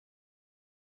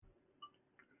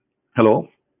Hello?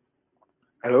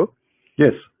 Hello?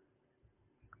 Yes.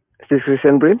 Is this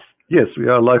Christian Prince? Yes, we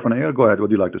are live on air. Go ahead. What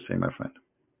do you like to say, my friend?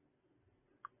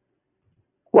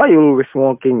 Why you always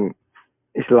mocking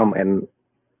Islam and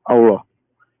Allah?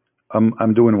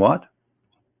 I'm doing what?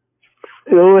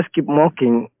 You always keep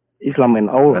mocking Islam and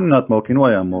Allah. I'm not mocking.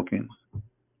 Why I'm mocking?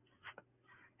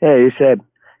 Yeah, you said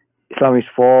Islam is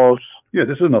false. Yeah,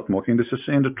 this is not mocking. This is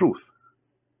saying the truth.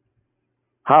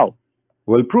 How?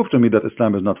 Well, prove to me that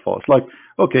Islam is not false. Like,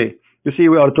 okay, you see,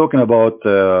 we are talking about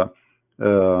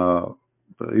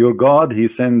your God. He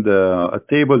sent a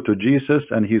table to Jesus,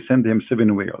 and he sent him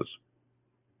 7 whales.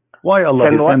 Why Allah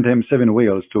sent him 7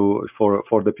 whales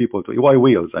for the people to? Why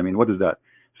whales? I mean, what is that?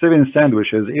 7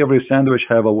 sandwiches. Every sandwich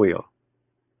have a whale.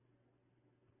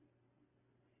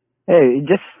 Hey,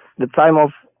 just the time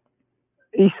of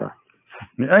Isa.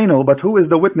 I know, but who is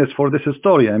the witness for this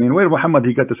story? I mean, where Muhammad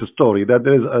he got this story that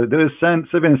there is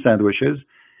 7 sandwiches,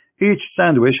 each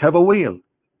sandwich have a whale?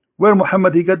 Where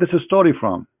Muhammad he got this story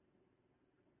from?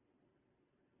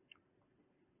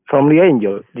 From the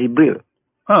angel Jibril.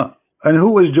 Huh? And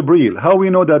who is Jibril? How we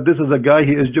know that this is a guy?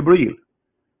 He is Jibril.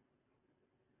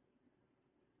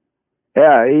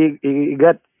 Yeah, he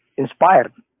got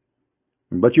inspired.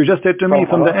 But you just said to me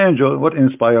from the angel, what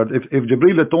inspired? If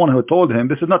Jibril the one who told him,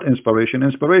 this is not inspiration.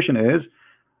 Inspiration is,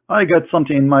 I got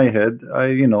something in my head.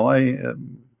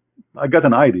 I got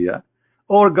an idea,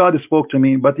 or God spoke to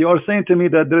me. But you are saying to me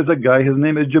that there is a guy. His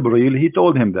name is Jibril. He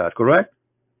told him that, correct?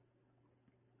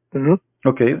 Mm-hmm.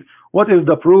 Okay. What is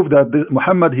the proof that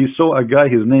Muhammad he saw a guy?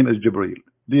 His name is Jibril.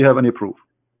 Do you have any proof?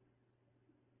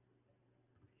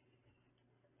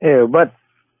 Yeah, but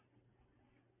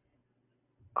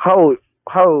how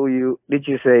did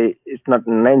you say it's not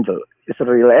an angel? It's a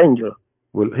real angel.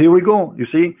 Well, here we go. You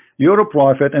see, you're a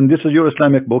prophet, and this is your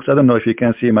Islamic books. I don't know if you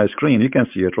can see my screen. You can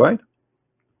see it, right?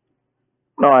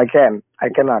 No, I can. I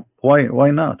cannot. Why?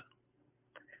 Why not?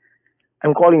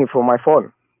 I'm calling you from my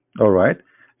phone. All right.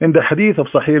 In the hadith of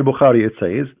Sahih Bukhari, it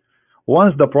says,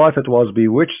 once the prophet was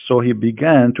bewitched, so he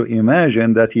began to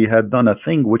imagine that he had done a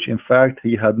thing which in fact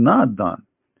he had not done.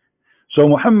 So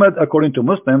Muhammad, according to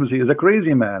Muslims, he is a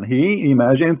crazy man. He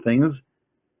imagined things,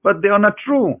 but they are not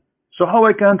true. So how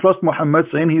I can trust Muhammad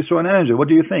saying he saw an angel? What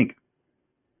do you think?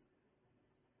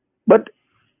 But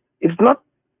it's not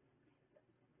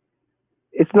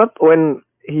when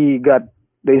he got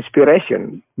the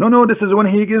inspiration. No, this is when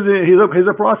he's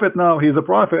a prophet now. He's a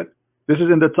prophet. This is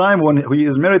in the time when he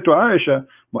is married to Aisha.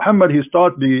 Muhammad, he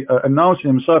started announcing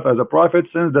himself as a prophet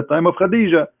since the time of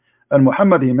Khadija. And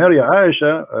Muhammad, he married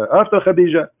Aisha after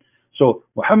Khadija. So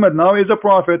Muhammad now is a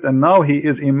prophet, and now he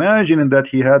is imagining that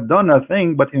he had done a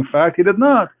thing, but in fact he did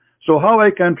not. So how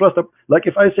I can trust like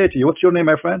if I say to you, what's your name,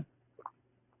 my friend?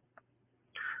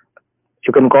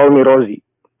 You can call me Rosie.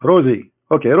 Rosie.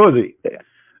 Okay, Rosie. Yeah.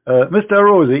 Mr.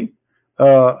 Rosie,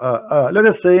 let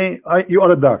us say you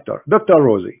are a doctor, Dr.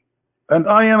 Rosie, and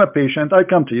I am a patient. I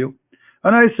come to you,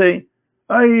 and I say,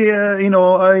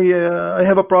 I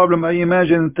have a problem. I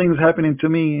imagine things happening to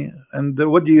me. And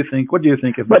what do you think? What do you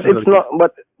think? If but it's not.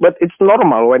 But it's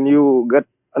normal when you get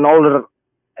an older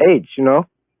age. You know.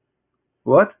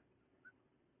 What?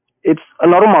 It's a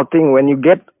normal thing when you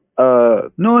get.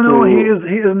 No. He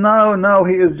is now.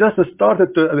 He is just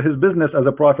started his business as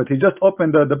a prophet. He just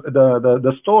opened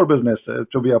the store business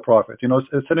to be a prophet. You know,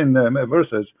 selling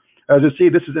verses. As you see,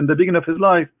 this is in the beginning of his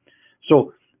life.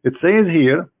 So it says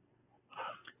here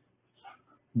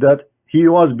that he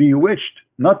was bewitched,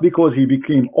 not because he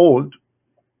became old.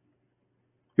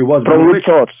 He was from bewitched.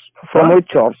 Which source? From which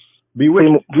source?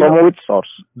 Bewitched. From which source?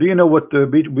 Do you know what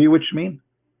bewitched mean?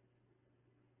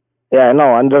 Yeah,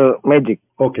 no, under magic.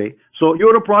 Okay, so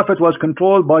your prophet was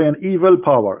controlled by an evil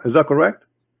power. Is that correct?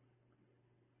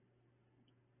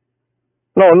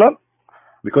 No, not.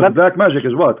 Because black magic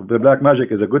is what? The black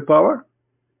magic is a good power?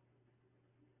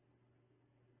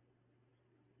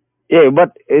 Yeah,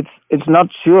 but it's not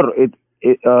sure if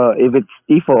it's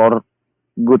evil or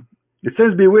good. It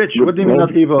says bewitched. Good. What do you mean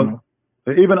not evil?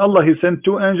 Even Allah, he sent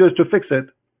 2 angels to fix it.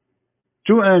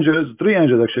 2 angels, 3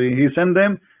 angels actually. He sent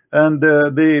them, and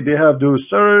they have to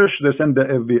search. They send the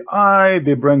FBI.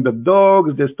 They bring the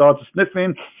dogs. They start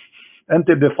sniffing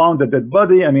until they found the dead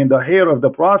body. I mean, the hair of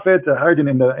the prophet hiding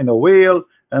in a whale,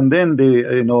 and then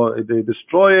they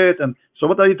destroy it. And so,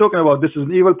 what are you talking about? This is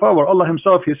an evil power. Allah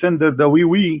Himself, He sent the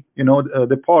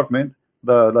department,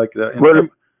 the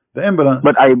ambulance.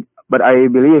 But I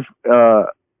believe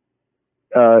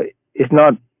it's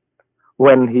not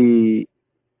when he.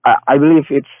 I believe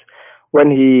it's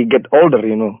when he get older.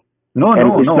 You know. No.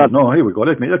 Here we go.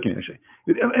 Let me say.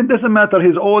 It doesn't matter.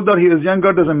 He's older. He is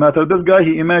younger. Doesn't matter. This guy,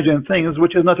 he imagined things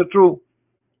which is not true.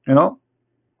 You know,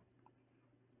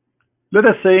 let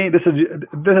us say let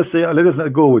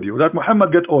us go with you that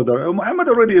Muhammad get older. Muhammad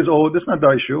already is old. That's not the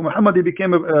issue. Muhammad, he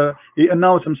became he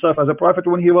announced himself as a prophet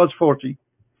when he was 40.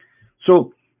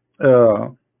 So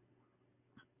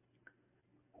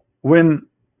when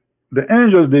the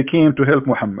angels, they came to help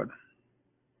Muhammad,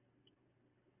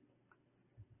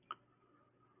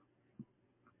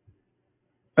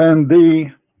 and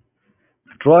they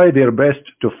try their best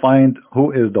to find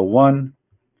who is the one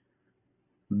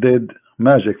did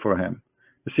magic for him.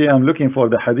 You see, I'm looking for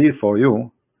the hadith for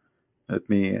you. Let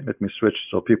me switch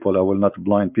so people, I will not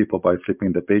blind people by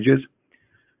flipping the pages.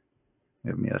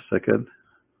 Give me a second.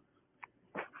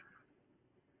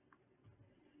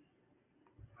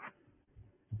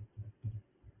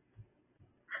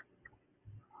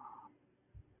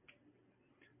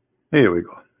 Here we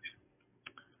go.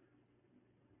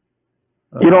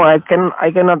 You know, I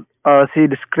cannot see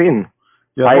the screen.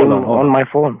 Yeah, I'm hold on. on my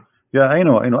phone. Yeah, I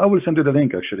know. I will send you the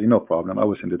link, actually. No problem. I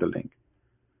will send you the link.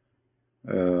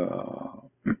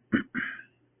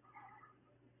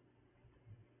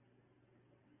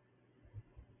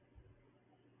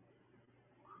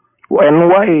 And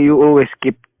why you always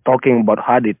keep talking about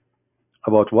hadith?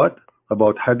 About what?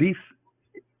 About hadith?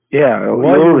 Yeah,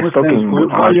 Why you're you always talking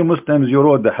Muslims, about why hadith. you Muslims, you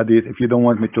wrote the hadith if you don't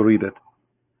want me to read it?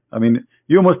 I mean,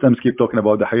 you Muslims keep talking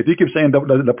about the hadith. You keep saying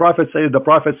the Prophet said, the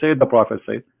Prophet said, the Prophet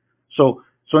said. So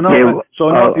now, Yeah,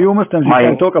 you Muslims, you my-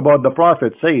 can talk about the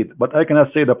Prophet said, but I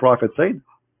cannot say the Prophet said.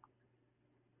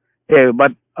 Yeah,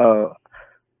 but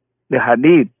the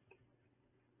hadith.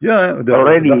 Yeah,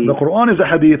 Already- the Quran is a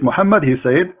hadith. Muhammad, he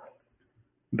said,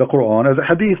 the Quran is a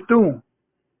hadith too.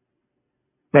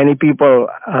 Many people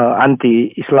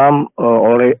anti-Islam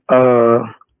already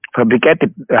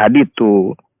fabricated the hadith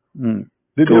to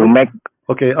Did to you make.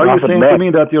 Okay, are you Prophet saying to bad.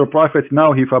 me that your prophet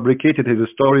now he fabricated his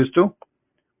stories too?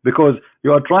 Because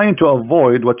you are trying to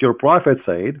avoid what your prophet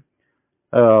said,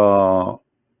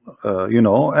 you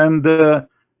know, and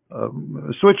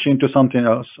switching to something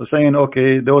else, saying,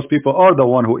 okay, those people are the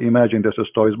one who imagined these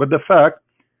stories. But the fact,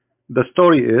 the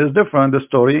story is different. The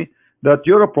story that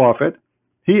you're a prophet,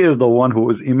 he is the one who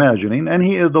is imagining, and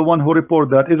he is the one who reported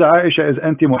that. Is Aisha is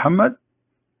anti-Muhammad?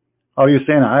 Are you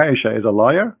saying Aisha is a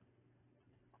liar?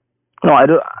 No, I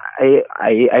don't.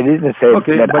 I didn't say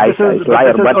Okay, that but Aisha is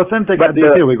liar. this is But authentic but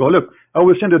hadith. Here we go. Look, I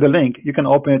will send you the link. You can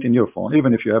open it in your phone,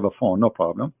 even if you have a phone, no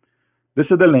problem. This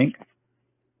is the link.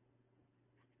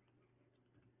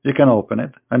 You can open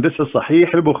it. And this is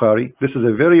Sahih al-Bukhari. This is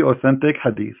a very authentic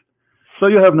hadith. So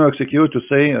you have no excuse to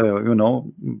say, you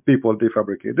know, people, they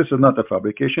fabricate. This is not a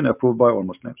fabrication approved by all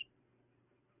Muslims.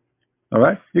 All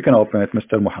right? You can open it,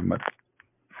 Mr. Muhammad.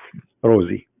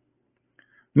 Rosie.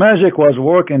 Magic was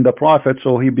work in the Prophet,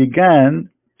 so he began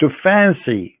to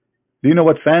fancy. Do you know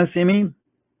what fancy means?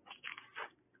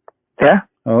 yeah,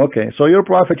 Okay, so your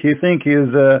Prophet, he think he is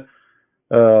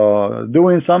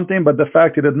doing something, but the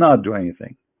fact he did not do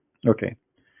anything. Okay,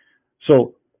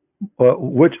 so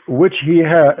which he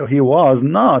was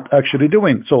not actually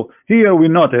doing. So here we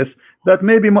notice that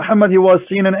maybe Muhammad, he was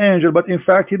seeing an angel, but in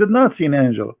fact he did not see an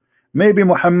angel. Maybe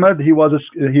Muhammad, he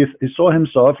he saw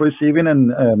himself receiving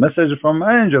a message from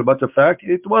an angel, but the fact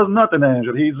it was not an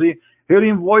angel. He's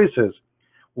hearing voices.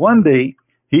 One day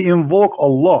he invoked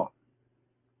Allah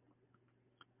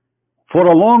for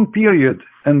a long period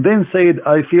and then said,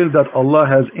 I feel that Allah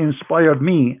has inspired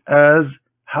me as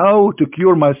how to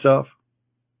cure myself.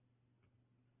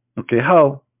 Okay,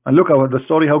 how? And look at the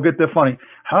story, how get there funny.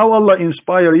 How Allah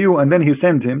inspire you, and then he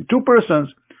sent him two persons.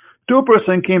 Two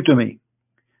persons came to me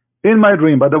in my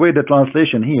dream. By the way, the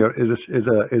translation here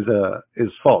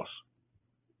is false.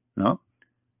 No,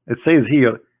 it says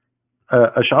here,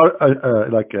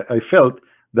 like I felt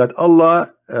that Allah,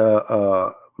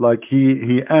 like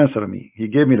he answered me. He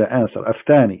gave me the answer.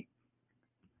 Aftani.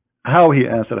 How he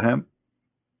answered him?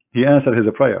 He answered his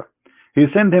prayer. He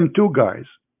sent him two guys,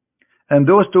 and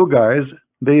those two guys,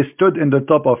 they stood in the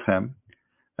top of him,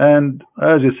 and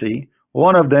as you see,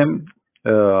 one of them,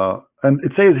 and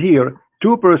it says here,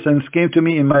 two persons came to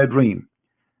me in my dream.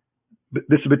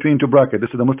 This is between two brackets.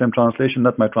 This is the Muslim translation,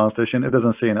 not my translation. It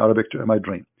doesn't say in Arabic to my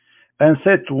dream. And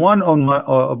set one on my,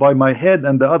 by my head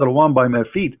and the other one by my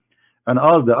feet, and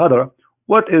asked the other,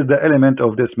 what is the element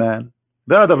of this man?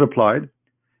 The other replied,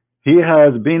 he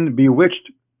has been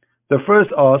bewitched. The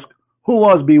first asked, who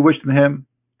was bewitching him?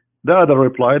 The other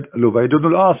replied, Lubayd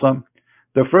ibn al-Asam.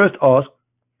 The first asked,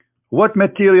 what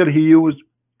material he used?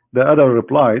 The other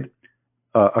replied,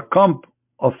 a clump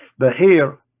of the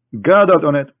hair gathered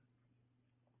on it,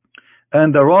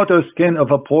 and the rotten skin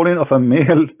of a pollen of a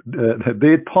male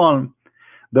date palm.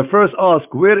 The first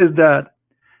asked, where is that?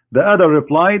 The other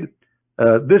replied,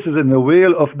 This is in the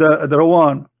whale of the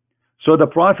Rawan. So the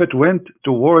Prophet went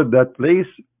toward that place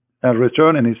and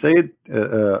returned, and he said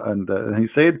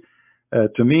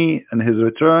to me in his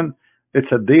return,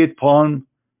 it's a date palm,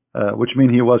 which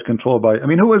means he was controlled by. I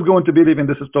mean, who is going to believe in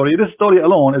this story? This story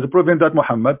alone is proving that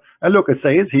Muhammad, and look, it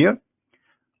says here,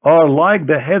 are like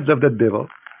the heads of the devil.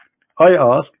 I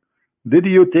asked, did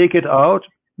you take it out,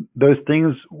 those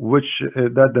things which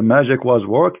that the magic was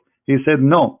work? He said,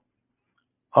 no.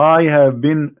 I have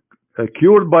been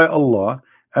cured by Allah,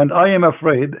 and I am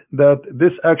afraid that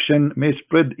this action may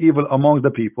spread evil among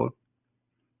the people.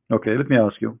 Okay, let me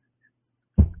ask you.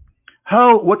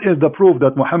 What is the proof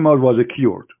that Muhammad was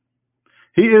cured?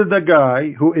 He is the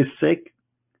guy who is sick,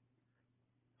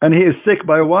 and he is sick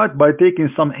by what? By taking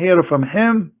some hair from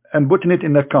him and putting it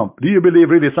in a cup. Do you believe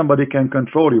really somebody can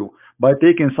control you by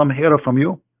taking some hair from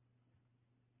you?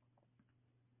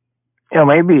 Yeah,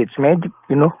 maybe it's magic,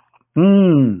 you know.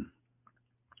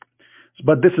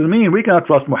 But this is mean we cannot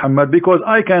trust Muhammad, because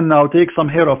I can now take some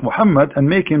hair of Muhammad and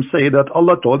make him say that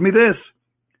Allah told me this.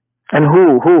 And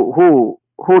who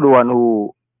the one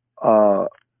who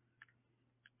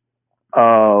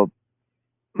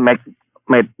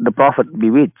made the Prophet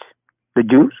bewitch? The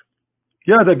Jews?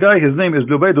 Yeah, the guy, his name is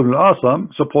Lubayd ibn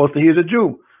al-Asam. Supposedly he is a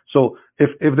Jew. So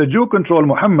if the Jew control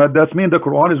Muhammad, that means the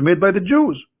Quran is made by the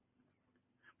Jews.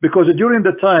 Because during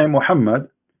the time Muhammad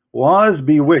was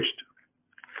bewitched,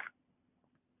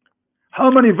 how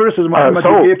many verses Muhammad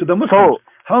he gave to the Muslims?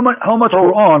 How much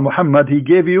Quran Muhammad he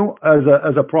gave you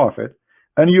as a prophet,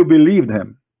 and you believed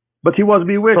him, but he was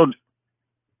bewitched.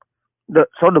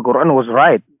 So the Quran was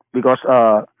right, because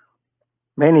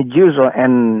many Jews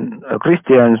and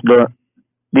Christians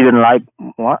didn't like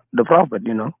the prophet,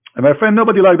 you know. And my friend,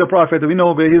 nobody liked the prophet. We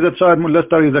know he's a child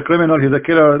molester, he's a criminal, he's a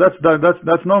killer.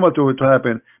 That's normal to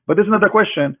happen. But this is not the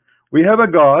question. We have a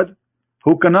God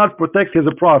who cannot protect his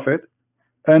prophet,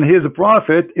 and his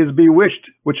prophet is bewitched,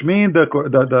 which means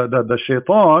the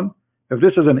shaitan, if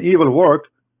this is an evil work,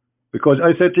 because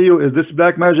I said to you, is this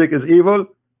black magic is evil?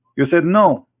 You said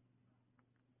no.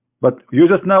 But you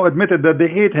just now admitted that they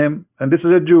hate him, and this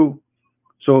is a Jew.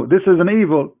 So this is an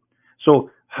evil. So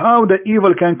how the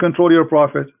evil can control your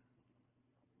prophet?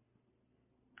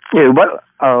 Yeah, but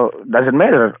doesn't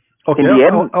matter. Okay, I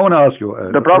want to ask you,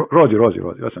 Rosie,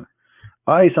 listen.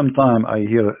 Sometimes I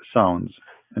hear sounds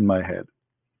in my head.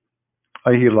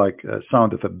 I hear like a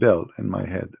sound of a bell in my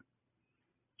head,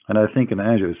 and I think an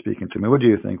angel is speaking to me. What do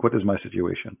you think? What is my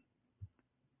situation?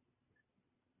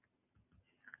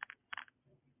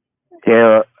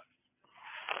 Yeah,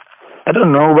 I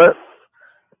don't know, but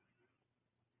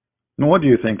what do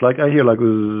you think? Like I hear like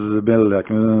a bell, like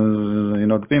you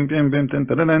know, bim bim bim,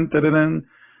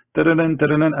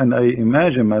 and I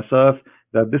imagine myself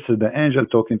that this is the angel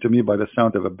talking to me by the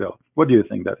sound of a bell. What do you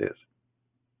think that is?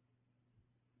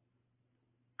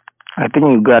 I think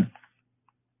you got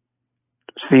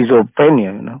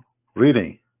schizophrenia, you know.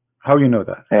 Really? How you know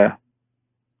that? Yeah.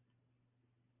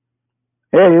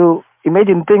 Yeah, you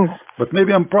imagine things. But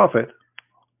maybe I'm prophet.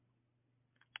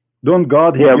 Don't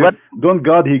God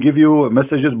give you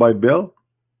messages by bell?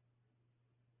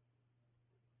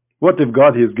 What if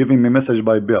God is giving me message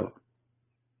by bell?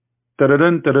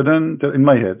 In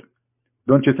my head.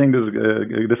 Don't you think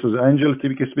this is angel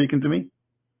speaking to me?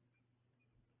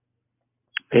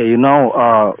 Yeah, you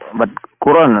know, but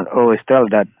Quran always tell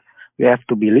that we have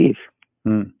to believe.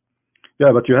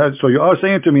 Yeah, but so you are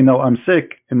saying to me now I'm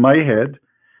sick in my head,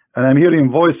 and I'm hearing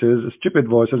voices, stupid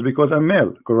voices, because I'm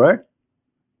male, correct?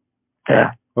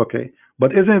 Yeah. Okay,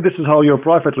 but isn't this is how your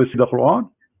prophet received the Quran?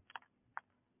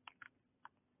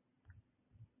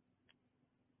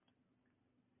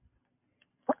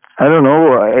 I don't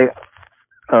know.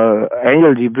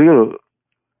 Angel Jibril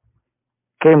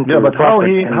came to but how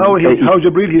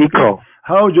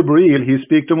Jibril he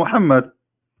speak to Muhammad?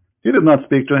 He did not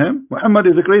speak to him. Muhammad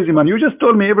is a crazy man. You just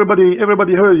told me everybody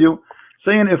heard you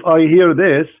saying if I hear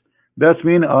this, that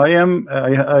means I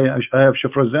have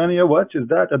shifrazania. What is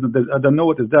that? I don't know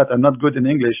what is that. I'm not good in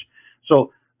English.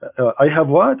 So I have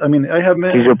what? I mean I have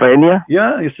schizophrenia.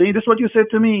 Yeah, you see, this is what you said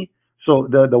to me. So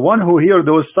the one who hear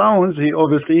those sounds, he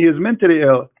is mentally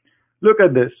ill. Look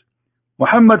at this.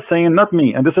 Muhammad saying, not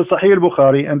me, and this is Sahih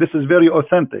al-Bukhari, and this is very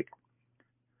authentic.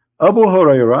 Abu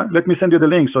Huraira, let me send you the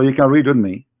link so you can read with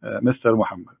me, Mr.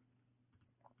 Muhammad.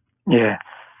 Yeah.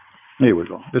 Here we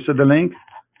go. This is the link.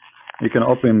 You can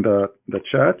open the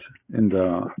chat in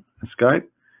the Skype,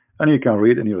 and you can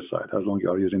read on your side as long as you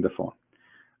are using the phone.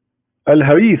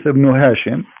 Al-Harith ibn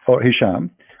Hashim, or Hisham,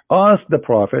 asked the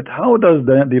Prophet, how does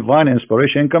the divine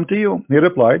inspiration come to you? He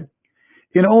replied,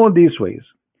 in all these ways.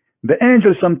 The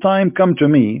angel sometime come to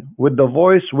me with the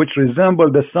voice which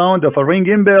resembled the sound of a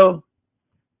ringing bell.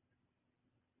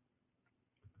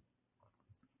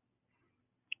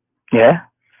 Yeah.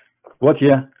 What,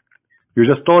 yeah? You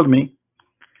just told me.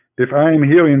 If I am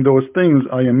hearing those things,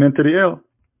 I am mentally ill.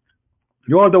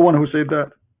 You are the one who said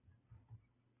that.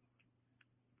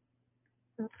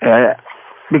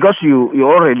 Because you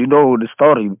already know the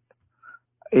story.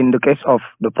 In the case of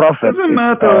the prophet, Doesn't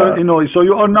matter, you know. So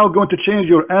you are now going to change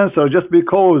your answer just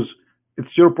because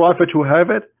it's your prophet who have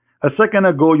it. A second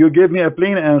ago, you gave me a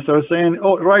plain answer saying,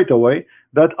 "Oh, right away,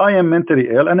 that I am mentally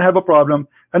ill and have a problem."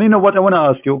 And you know what? I want to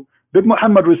ask you: did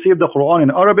Muhammad receive the Quran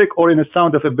in Arabic or in the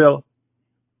sound of a bell?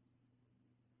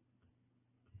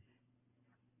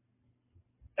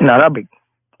 In Arabic.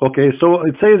 Okay, so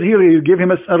it says here you give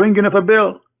him a ringing of a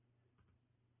bell.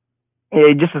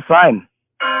 Yeah, just a sign.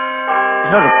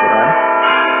 It's not a Quran.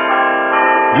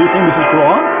 Do you think this is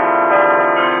Quran?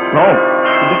 No.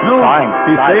 It's just No. a sign.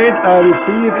 He said, "I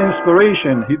receive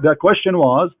inspiration." The question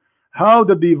was, how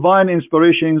the divine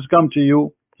inspirations come to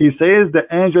you? He says, the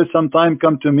angels sometimes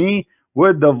come to me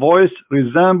with the voice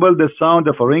resemble the sound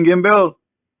of a ringing bell.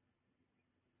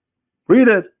 Read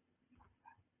it.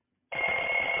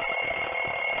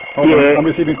 Hold on. I'm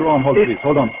receiving Quran. Hold, please.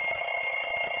 Hold on.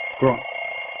 Quran.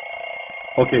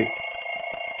 Okay.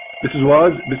 This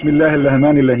was Bismillah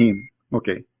ar-Rahman ar-Rahim.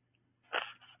 Okay.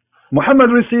 Muhammad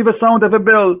received a sound of a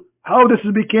bell. How this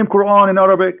became Quran in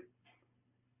Arabic?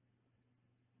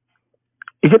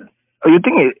 Is it? You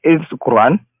think it's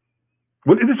Quran?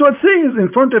 Well, it is what it says in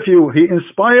front of you. He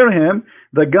inspired him.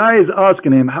 The guy is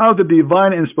asking him, how did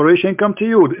divine inspiration come to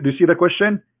you? Do you see the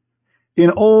question? In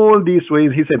all these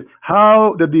ways, he said,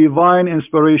 how the divine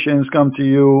inspirations come to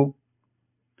you?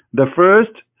 The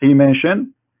first, he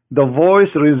mentioned, the voice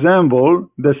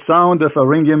resemble the sound of a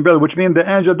ringing bell, which means the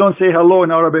angel don't say hello in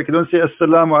Arabic. He don't say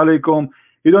assalamu alaikum.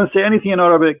 He don't say anything in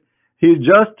Arabic. He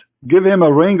just give him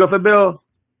a ring of a bell.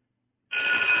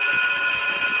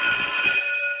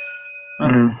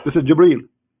 This is Jibreel.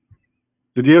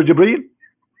 Did you hear Jibreel?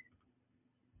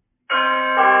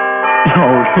 No.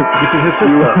 This is his sister.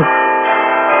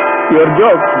 You're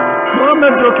joking. No, I'm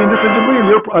not joking. This is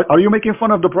Jibreel. Are you making fun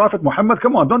of the Prophet Muhammad?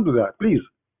 Come on, don't do that, please.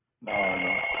 No.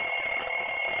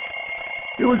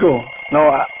 Here we go.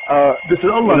 No. This is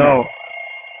Allah. No.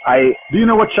 Do you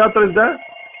know what chapter is that?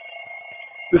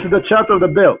 This is the chapter of the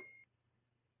bell.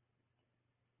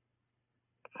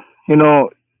 You know,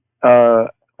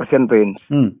 Persian Prince.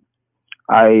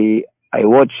 I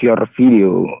watched your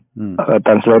video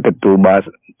translated to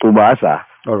Bahasa.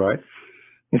 All right.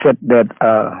 He said that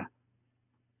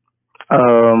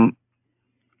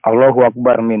Allahu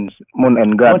Akbar means moon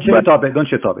and God. Don't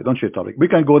change topic. We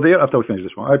can go there after we finish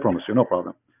this one. I promise you, no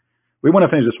problem. We want to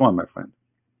finish this one, my friend.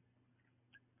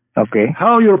 Okay.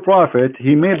 How your prophet,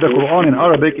 he made the Quran in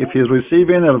Arabic if he's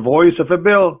receiving a voice of a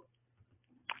bell?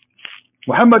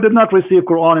 Muhammad did not receive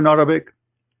Quran in Arabic.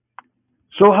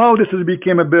 So how this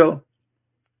became a bell?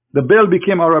 The bell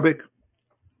became Arabic.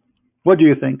 What do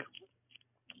you think?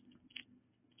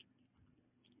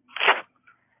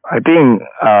 I think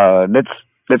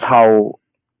that's how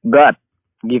God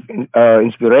give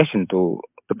inspiration to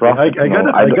the prophet. I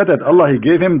get it. Allah, he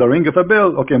gave him the ring of a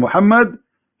bell. Okay, Muhammad,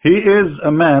 he is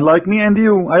a man like me and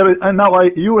you.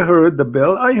 You heard the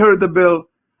bell. I heard the bell.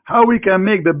 How we can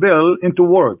make the bell into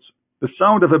words? The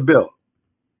sound of a bell.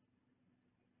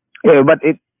 Yeah, but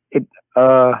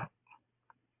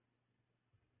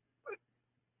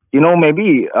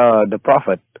maybe the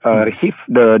prophet received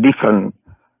the different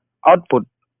output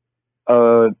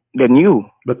than you.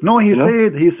 But no, he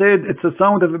said it's the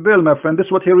sound of a bell, my friend. This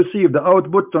is what he received. The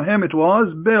output to him, it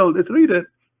was bell. Let's read it.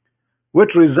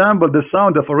 Which resembled the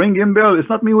sound of a ringing bell. It's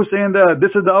not me who's saying that.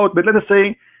 This is the output. Let us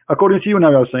say, according to you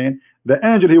now, you're saying, the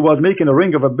angel, he was making a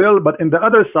ring of a bell, but in the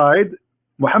other side,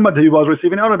 Muhammad, he was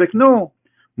receiving Arabic. No.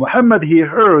 Muhammad, he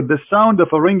heard the sound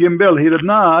of a ringing bell. He did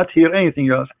not hear anything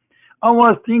else. I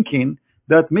was thinking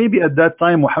that maybe at that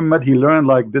time, Muhammad, he learned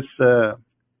like this...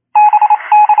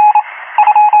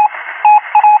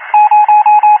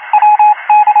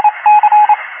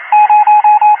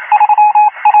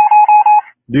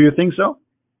 Do you think so?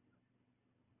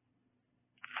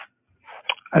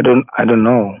 I don't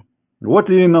know. What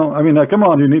do you know? I mean, come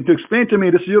on, you need to explain to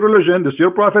me. This is your religion, this is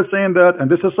your prophet saying that, and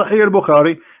this is Sahih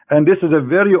al-Bukhari, and this is a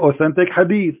very authentic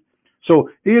hadith. So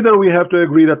either we have to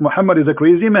agree that Muhammad is a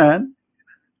crazy man,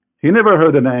 he never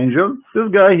heard an angel.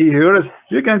 This guy he hears,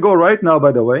 you can go right now,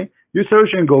 by the way, you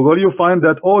search in Google, you find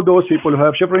that all those people who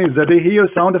have shifrins, that they hear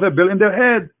sound of a bell in their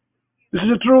head. This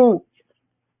is true.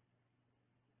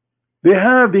 They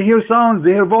hear sounds, they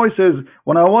hear voices.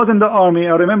 When I was in the army,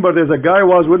 I remember there's a guy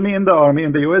was with me in the army,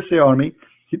 in the USA Army.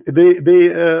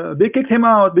 They kicked him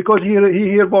out because he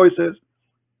hear voices.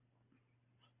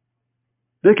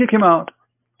 They kick him out.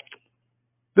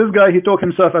 This guy, he talked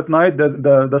himself at night.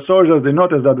 The soldiers, they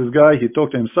noticed that this guy, he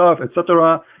talked to himself,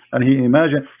 etc. And he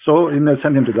imagined. So they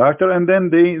sent him to the doctor, and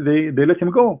then they let him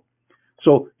go.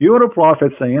 So you're a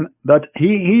prophet saying that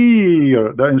he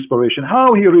hear the inspiration.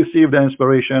 How he received the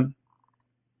inspiration?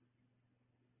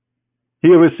 He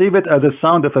received it as a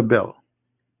sound of a bell.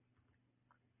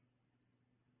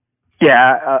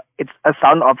 Yeah, it's a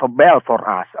sound of a bell for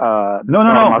us. No.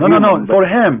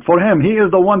 For him, he is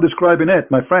the one describing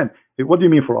it, my friend. What do you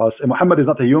mean for us? Muhammad is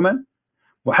not a human.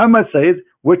 Muhammad says,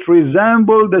 which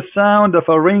resemble the sound of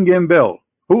a ringing bell.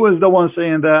 Who is the one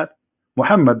saying that?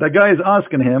 Muhammad. The guy is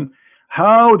asking him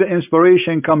how the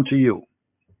inspiration come to you.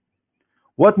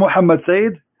 What Muhammad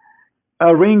said?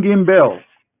 A ringing bell.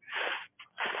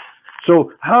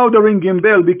 So how the ringing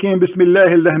bell became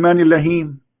Bismillahir Rahmanir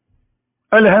Rahim?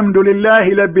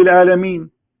 Alhamdulillahi Rabbil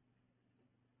Alameen.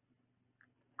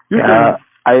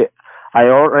 I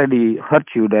already heard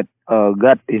you that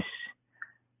God is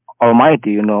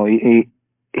Almighty. You know, he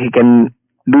can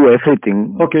do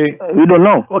everything. Okay. We don't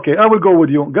know. Okay, I will go with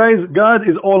you, guys. God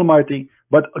is Almighty,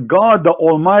 but God the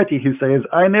Almighty, He says,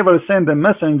 I never send a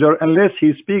messenger unless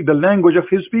He speak the language of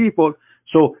His people.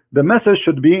 So the message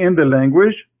should be in the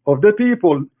language of the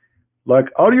people. Like,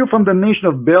 are you from the nation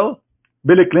of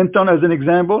Billy Clinton as an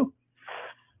example?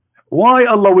 Why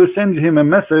Allah will send him a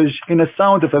message in a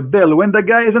sound of a bell when the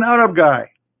guy is an Arab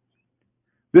guy?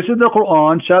 This is the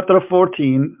Quran, chapter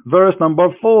 14, verse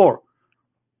number 4.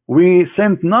 We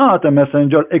sent not a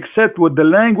messenger except with the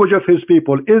language of his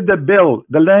people. Is the bell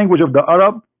the language of the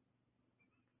Arab?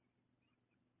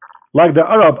 Like the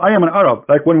Arab, I am an Arab.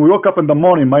 Like when we woke up in the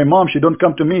morning, my mom, she don't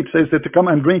come to me, says to come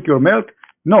and drink your milk.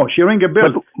 No, she ring a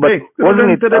bell. But hey,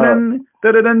 wasn't it, and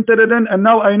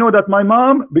now I know that my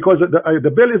mom, because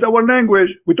the bell is our language.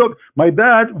 We talk. My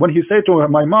dad, when he said to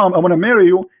my mom, I want to marry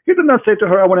you, he did not say to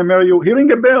her, I want to marry you. He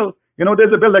ring a bell. You know, there's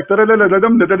a bell like, and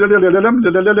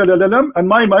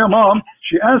my mom,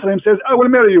 she answered him, says, I will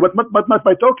marry you, but not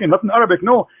by talking, not in Arabic.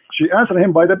 No, she answered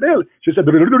him by the bell. She said,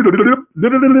 so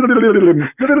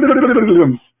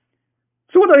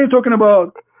what are you talking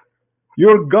about?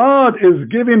 Your God is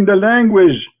giving the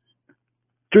language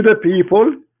to the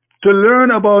people to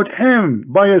learn about Him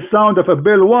by a sound of a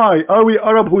bell. Why? Are we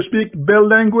Arab who speak bell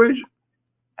language?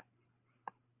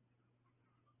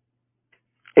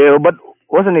 Yeah, but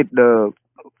wasn't it the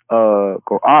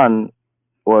Quran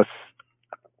was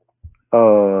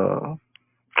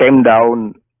came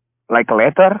down like a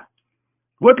letter?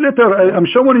 What letter? I'm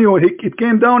showing you. It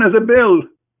came down as a bell.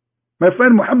 My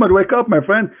friend Muhammad, wake up, my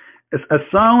friend. It's a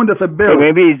sound of a bell. So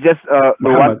maybe it's just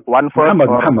Muhammad, one first.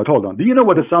 Muhammad, hold on. Do you know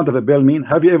what the sound of a bell mean?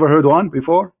 Have you ever heard one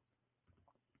before?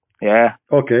 Yeah.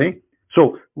 Okay.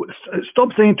 So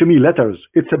stop saying to me letters.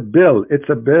 It's a bell. It's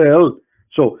a bell.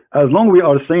 So as long we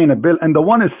are saying a bell, and the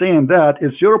one is saying that,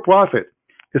 it's your prophet.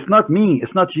 It's not me.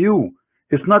 It's not you.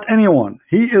 It's not anyone.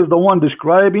 He is the one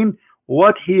describing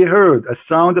what he heard, a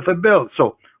sound of a bell.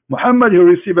 So Muhammad, he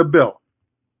received a bell.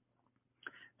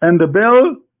 And the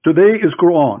bell today is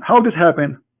Quran. How this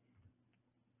happen?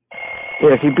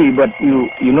 Yes, but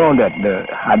you know that the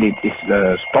hadith is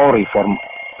the story from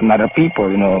another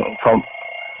people, you know, from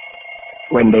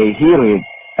when they hear it,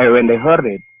 when they heard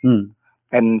it,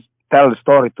 and tell the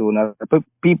story to another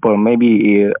people,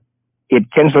 maybe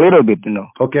it changed a little bit, you know.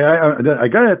 Okay, I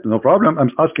got it, no problem.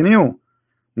 I'm asking you.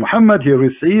 Muhammad, he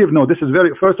received, no, this is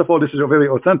very, first of all, this is very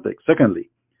authentic. Secondly,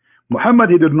 Muhammad,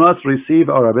 he did not receive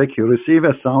Arabic, he received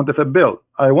a sound of a bell.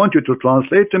 I want you to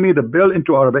translate to me the bell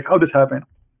into Arabic. How this happened?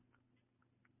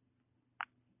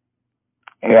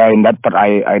 Yeah, in that part,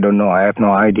 I don't know. I have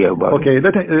no idea about okay, it.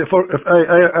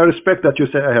 I respect that you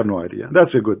say I have no idea.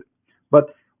 That's a good.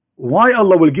 But why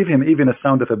Allah will give him even a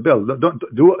sound of a bell?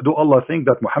 Do Allah think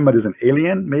that Muhammad is an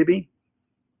alien, maybe?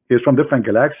 He's from different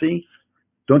galaxy?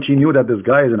 Don't you know that this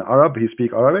guy is an Arab? He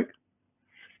speaks Arabic?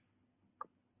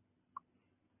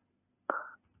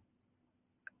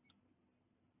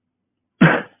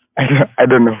 I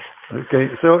don't know. Okay,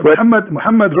 so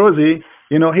Muhammad Rosie,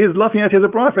 you know, he's laughing at his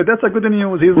prophet. That's a good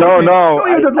news. He's no, laughing. no.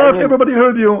 You did laugh. Everybody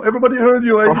heard you. Everybody heard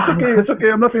you. It's okay. It's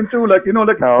okay. I'm laughing too. Like, you know,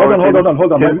 like, no, hold on.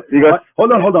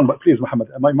 Hold on. But please,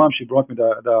 Muhammad, my mom, she brought me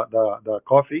the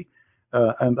coffee,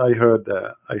 and I heard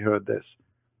this.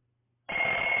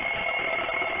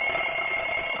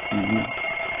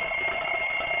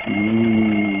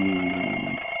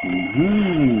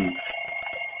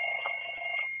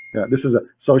 Yeah, this is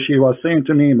so she was saying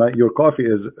to me, your coffee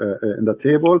is in the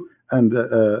table, and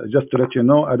just to let you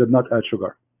know, I did not add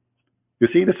sugar. You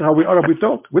see, this is how we are. We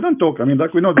talk. We don't talk. I mean,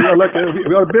 like we know we are like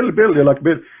we are Bill. You're like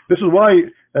Bill. This is why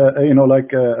you know,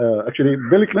 like actually,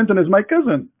 Bill Clinton is my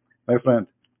cousin, my friend.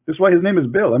 This is why his name is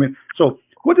Bill. I mean, so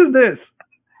what is this?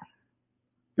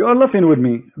 You are laughing with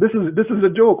me. This is a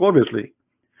joke, obviously.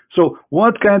 So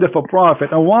what kind of a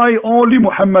prophet, and why only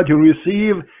Muhammad who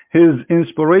received his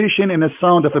inspiration in the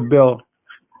sound of a bell?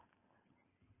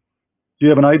 Do you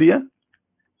have an idea?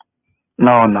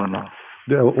 No.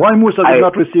 Why Musa did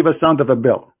not receive a sound of a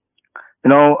bell? You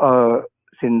know,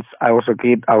 since I was a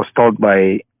kid, I was taught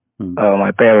by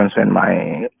my parents and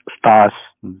my stars.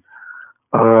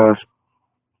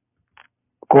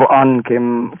 Quran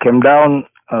came down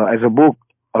as a book,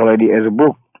 already as a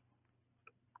book.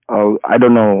 I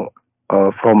don't know,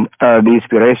 from the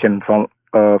inspiration from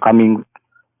coming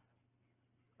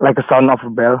like a sound of a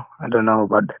bell. I don't know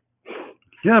about that.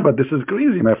 Yeah, but this is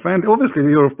crazy, my friend. Obviously,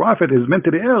 your prophet is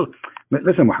mentally ill.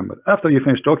 Listen, Muhammad, after you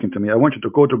finish talking to me, I want you to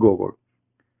go to Google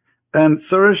and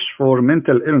search for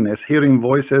mental illness, hearing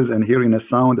voices and hearing a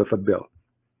sound of a bell.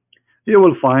 You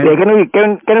will find... Yeah,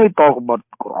 can we talk about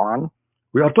Quran?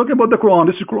 We are talking about the Quran.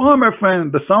 This is Quran, my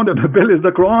friend. The sound of the bell is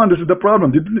the Quran. This is the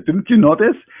problem. Didn't you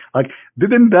notice? Like,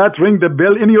 didn't that ring the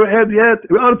bell in your head yet?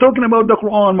 We are talking about the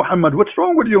Quran, Muhammad. What's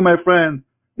wrong with you, my friend?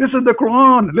 This is the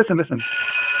Quran. Listen.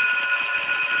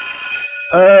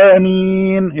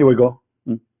 Ameen. Here we go.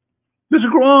 This is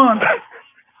Quran.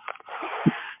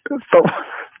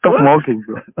 Stop mocking,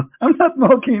 bro. I'm not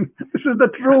mocking. This is the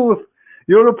truth.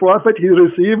 You're a prophet. He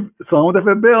received sound of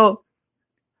a bell.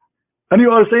 And you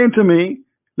are saying to me,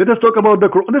 let us talk about the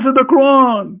Quran. This is the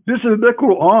Quran. This is the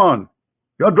Quran.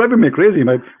 You are driving me crazy,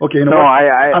 mate. Okay, you know what?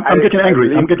 I'm getting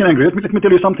angry. I'm getting angry. Let me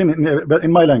tell you something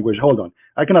in my language. Hold on.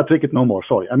 I cannot take it no more.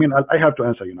 Sorry. I mean, I have to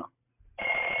answer you now.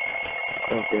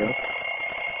 Okay.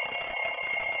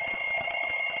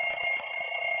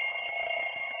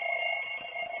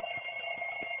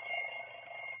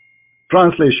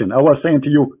 Translation. I was saying to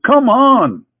you, come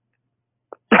on.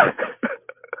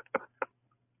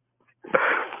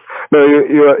 No,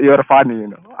 you're funny, you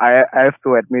know. I have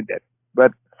to admit that.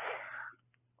 But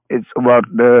it's about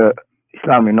the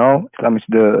Islam, you know. Islam is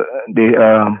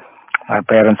my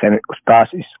parents and stars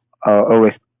is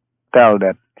always tell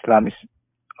that Islam is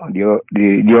the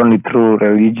only true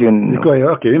religion.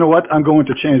 Okay, you know what? I'm going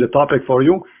to change the topic for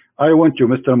you. I want you,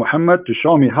 Mr. Muhammad, to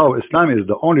show me how Islam is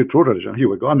the only true religion. Here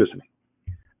we go. I'm listening.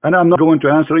 And I'm not going to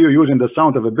answer you using the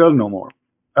sound of a bell no more.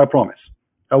 I promise.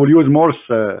 I will use Morse.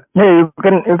 Yeah,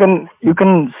 you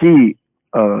can see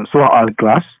Surah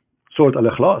Al-Ikhlas. Surah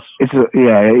Al-Ikhlas.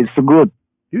 It's a good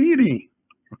really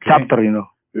chapter, you know.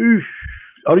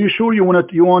 Are you sure you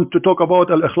want to talk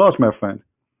about Al-Ikhlas, my friend?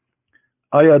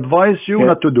 I advise you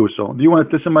not to do so. Do you want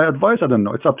to listen to my advice? I don't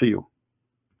know. It's up to you.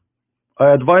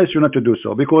 I advise you not to do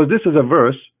so, because this is a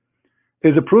verse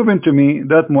is proven to me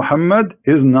that Muhammad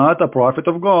is not a prophet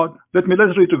of God. Let's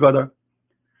read together.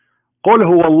 قُلْ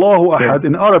هُوَ اللَّهُ أَحَدٍ.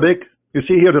 In Arabic, you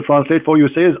see here the translate for you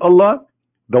says Allah,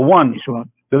 the one.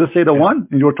 Does it say the one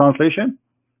in your translation?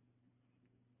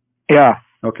 Yeah.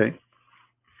 Okay.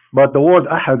 But the word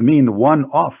ahad means one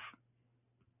of.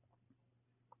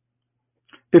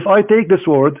 If I take this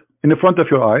word in the front of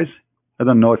your eyes, I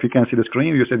don't know if you can see the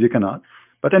screen, you said you cannot.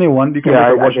 But anyone, you can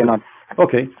watch it.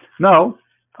 Okay. Now,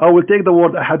 I will take the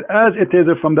word ahad as it is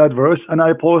from that verse and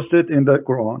I post it in the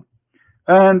Quran.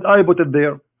 And I put it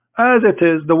there. As it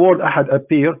is, the word ahad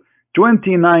appear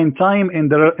 29 times in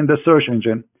the search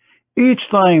engine. Each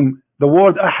time the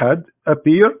word ahad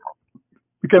appear,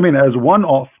 you come in as one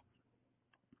of.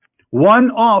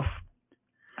 One of.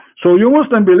 So you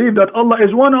Muslim believe that Allah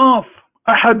is one of.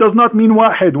 Ahad does not mean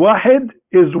wahid. Wahid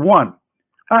is one.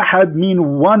 Ahad mean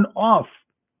one of.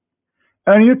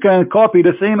 And you can copy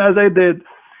the same as I did.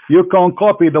 You can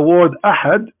copy the word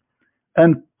ahad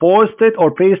and post it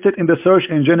or paste it in the search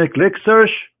engine, click search,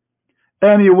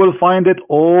 and you will find it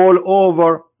all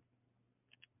over.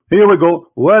 Here we go.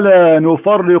 وَلَا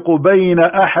نُفَرِّقُ بَيْنَ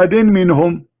أَحَدٍ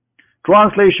مِّنْهُمْ.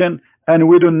 Translation, and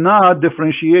we do not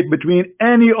differentiate between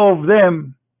any of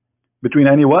them. Between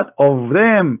any what? Of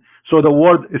them. So the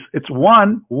word is, it's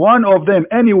one of them,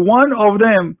 any one of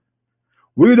them.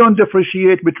 We don't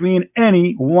differentiate between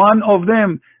any one of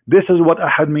them. This is what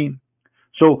ahad mean.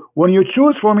 So when you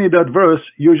choose for me that verse,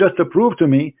 you just prove to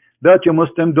me that you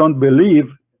Muslims don't believe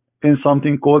in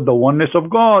something called the oneness of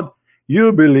God.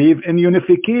 You believe in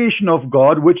unification of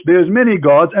God, which there's many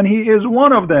gods, and He is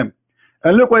one of them.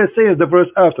 And look what it says, the verse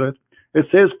after it. It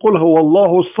says, قُلْ هُوَ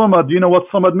اللَّهُ الصَّمَدُ. Do you know what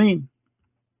samad mean?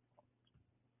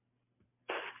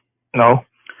 No.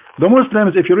 The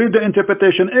Muslims, if you read the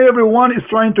interpretation, everyone is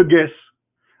trying to guess.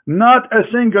 Not a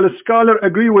single scholar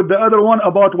agree with the other one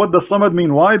about what the Samad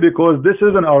mean. Why? Because this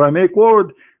is an Aramaic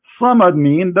word. Samad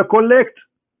mean the collect.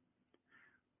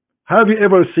 Have you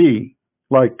ever seen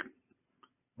like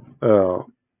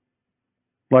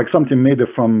something made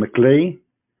from clay,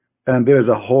 and there's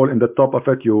a hole in the top of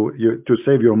it? You to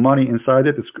save your money inside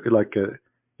it. It's like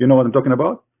you know what I'm talking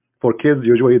about. For kids,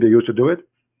 usually they used to do it.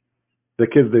 The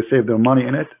kids, they save their money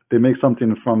in it. They make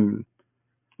something from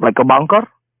Like a bunker?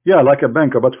 yeah, like a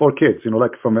banker, but for kids. You know,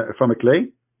 like from a clay.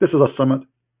 This is a samad,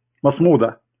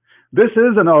 masmuda. This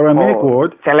is an Aramaic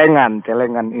word. Celengan.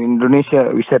 In Indonesia,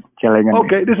 we said celengan.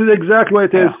 Okay, this is exactly what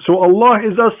it is. Yeah. So Allah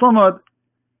is a samad.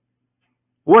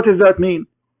 What does that mean?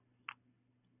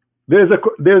 There's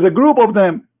a group of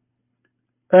them,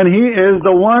 and He is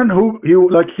the one who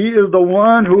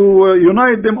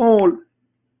unite them all.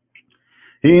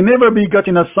 He never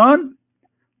begotten a son,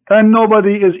 and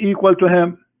nobody is equal to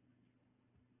Him.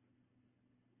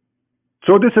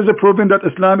 So this is a proving that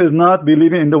Islam is not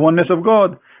believing in the oneness of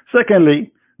God.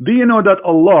 Secondly, do you know that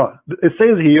Allah, it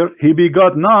says here, He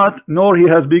begot not, nor He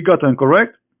has begotten,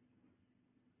 correct?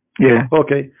 Yeah.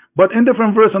 Okay. But in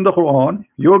different verse in the Quran,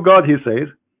 your God, He says,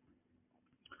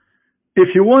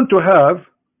 if you want to have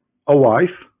a wife,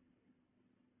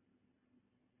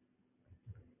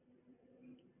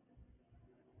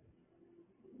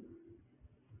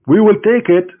 we will take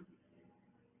it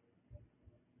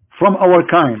from our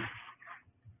kind.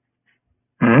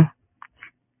 Hmm?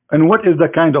 And what is the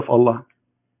kind of Allah?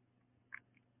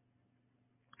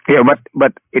 Yeah,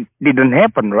 but it didn't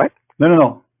happen, right?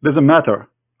 No. Doesn't matter.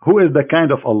 Who is the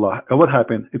kind of Allah? What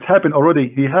happened? It happened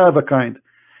already. He have a kind.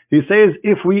 He says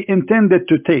if we intended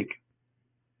to take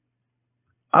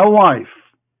a wife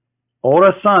or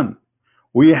a son,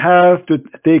 we have to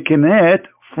take it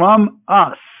from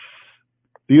us.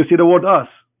 Do you see the word us?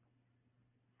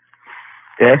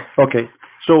 Yes. Okay.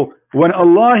 So when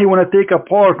Allah, He want to take a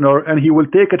partner, and He will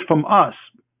take it from us,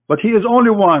 but He is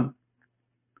only one.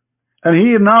 And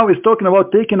He now is talking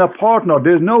about taking a partner.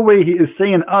 There's no way He is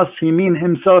saying us. He mean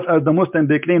Himself as the Muslim.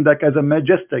 They claim that as a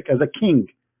majestic, as a king.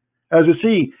 As you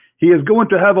see, He is going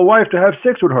to have a wife to have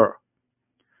sex with her.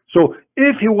 So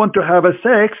if He want to have a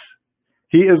sex,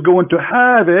 He is going to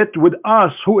have it with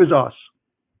us. Who is us?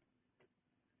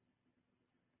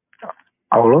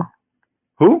 Allah?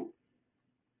 Who?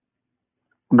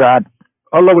 God.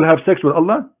 Allah will have sex with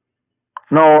Allah?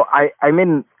 No, I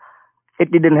mean,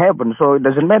 it didn't happen, so it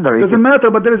doesn't matter. Doesn't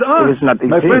matter, but there is us. It is not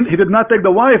My exist. friend, He did not take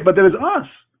the wife, but there is us.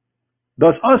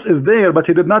 Thus us is there, but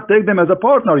He did not take them as a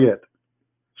partner yet.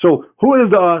 So who is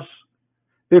the us?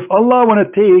 If Allah want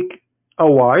to take a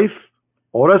wife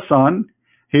or a son,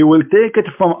 He will take it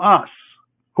from us.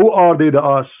 Who are they, the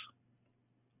us?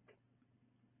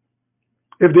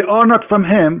 If they are not from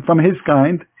Him, from His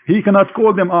kind, He cannot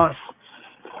call them us.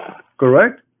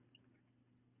 Correct?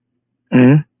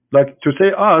 Hmm? Like to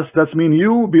say us, that means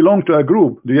you belong to a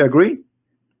group. Do you agree?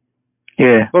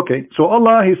 Yeah. Okay. So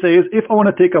Allah, He says, if I want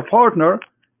to take a partner,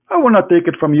 I will not take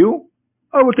it from you.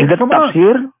 I will take Is it that from us.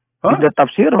 tafsir? Huh? Is that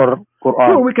tafsir or Quran?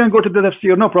 Sure, we can go to the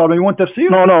tafsir. No problem. You want tafsir?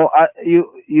 No.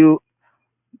 You,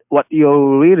 what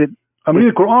you read it? I'm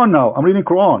reading Quran now. I'm reading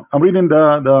Quran. I'm reading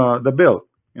the bill.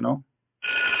 You know.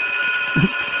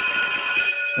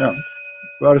 Yeah.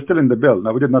 We are still in the bill.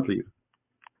 Now we did not leave.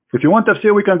 If you want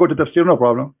tafsir, we can go to tafsir. No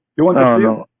problem. You want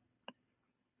tafsir?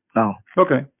 No.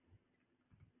 Okay.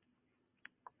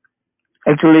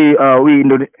 Actually, we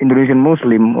Indonesian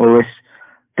Muslim always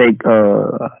take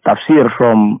tafsir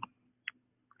from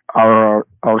our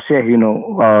sheikh, you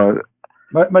know.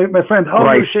 My friend,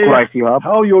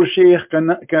 how your sheikh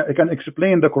can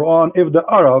explain the Quran if the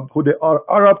Arab, who they are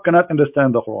Arab, cannot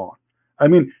understand the Quran? I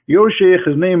mean, your sheikh,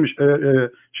 his name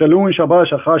Shaloon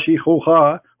Shabash Khashi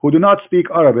Khoha, who do not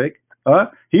speak Arabic,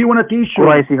 he want to teach you.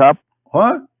 Quraish Shihab.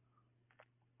 Huh?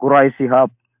 Quraish Shihab.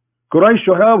 Quraish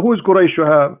Shihab. Who is Quraish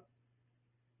Shihab?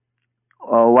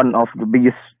 One of the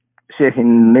biggest sheikh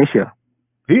in Asia.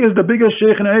 He is the biggest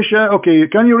sheikh in Asia. Okay,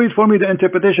 can you read for me the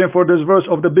interpretation for this verse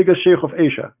of the biggest sheikh of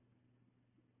Asia?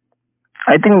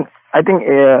 I think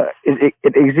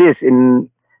it exists in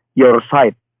your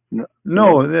site.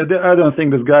 No, I don't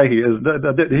think this guy he is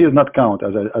not count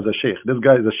as a sheikh. This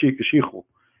guy is a sheikh.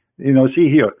 You know, see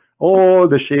here, all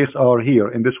the sheikhs are here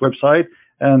in this website,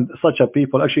 and such a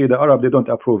people. Actually, the Arab, they don't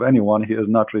approve anyone. He is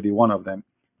not really one of them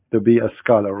to be a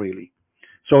scholar really.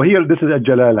 So here, this is a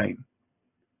Jalalain.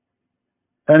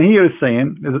 And here is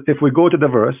saying, if we go to the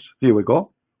verse, here we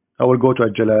go. I will go to a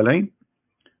Jalalain.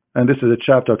 And this is a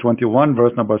chapter 21,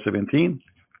 verse number 17.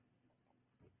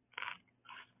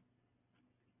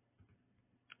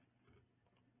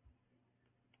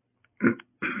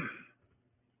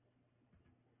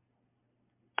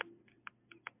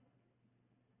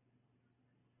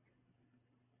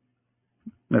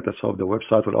 minute. Let's hope the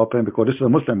website will open, because this is a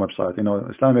Muslim website. You know,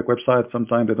 Islamic websites,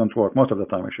 sometimes they don't work. Most of the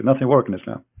time, actually. Nothing works in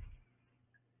Islam.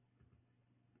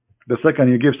 The second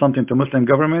you give something to Muslim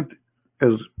government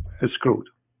is screwed.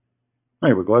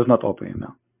 There we go. It's not opening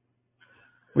now.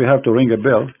 We have to ring a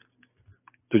bell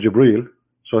to Jibril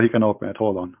so he can open it.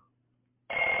 Hold on.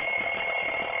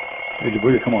 Hey,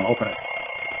 Jibril, come on, open it.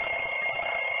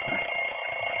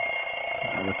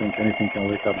 I don't think anything can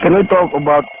wake up. Can we talk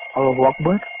about Allahu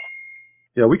Akbar?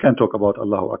 Yeah, we can talk about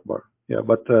Allahu Akbar. Yeah,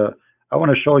 but I want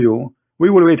to show you. We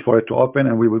will wait for it to open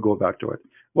and we will go back to it.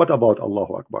 What about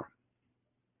Allahu Akbar?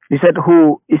 You said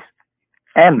who is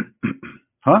N.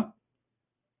 Huh?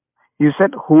 You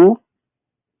said who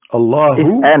Allahu,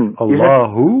 is N.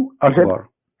 Allahu Akbar.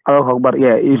 Allahu Akbar.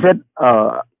 Yeah, you said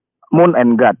moon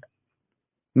and God.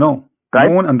 No, right?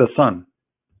 Moon and the sun.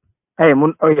 Hey,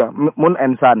 moon. Oh yeah, moon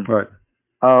and sun. Right.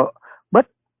 But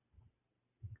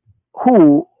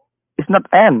who is not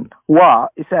N. Wa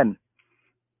is N.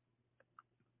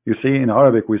 You see, in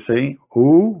Arabic we say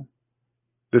who.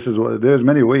 This is what, there's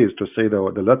many ways to say the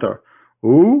letter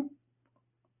who.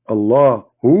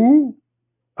 Allahu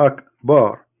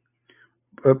Akbar.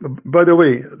 By the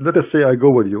way, let us say I go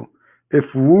with you. If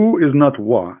who is not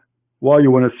wa, why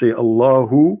you want to say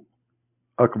Allahu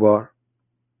Akbar?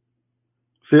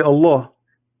 Say Allah.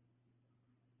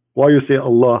 Why you say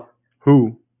Allah?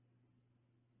 Who?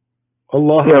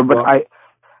 Allah. Yeah, Akbar. but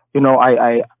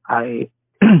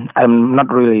I'm not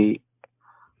really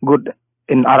good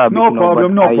in Arabic. No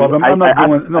problem, no problem. I'm not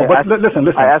going. No, but listen.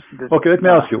 Okay, let me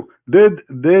ask you. Did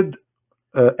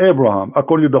Abraham,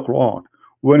 according to the Quran,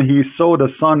 when he saw the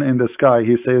sun in the sky,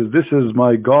 he says, "This is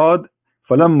my God."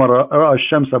 فلما رأى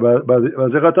الشمس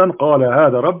بازغة قال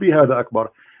هذا ربي هذا أكبر.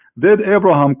 Did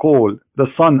Abraham call the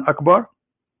sun Akbar?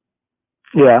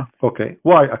 Yeah. Okay.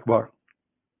 Why Akbar?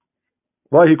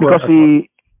 Why he called Akbar?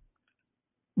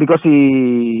 Because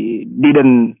he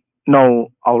didn't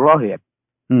know Allah yet.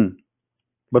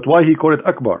 But why he called it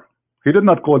Akbar? He did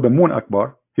not call the moon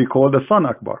Akbar. He called the sun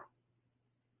Akbar.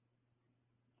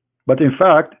 But in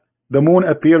fact, the moon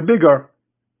appeared bigger.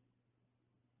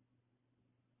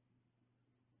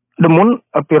 The moon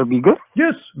appear bigger?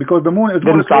 Yes, because the moon is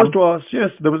more close to us.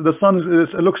 Yes, the sun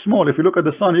looks small. If you look at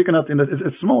the sun, you cannot.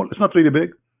 It's small. It's not really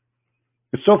big.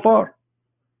 It's so far.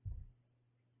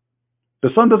 The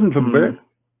sun doesn't look big.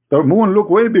 The moon look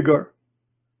way bigger.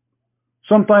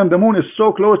 Sometimes the moon is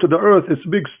so close to the earth, its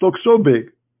big looks so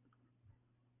big.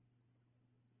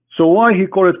 So why he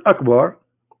called it Akbar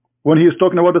when he is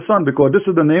talking about the sun? Because this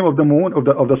is the name of the moon of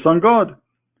the sun god.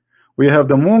 We have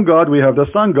the moon god, we have the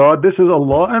sun god. This is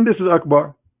Allah and this is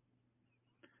Akbar.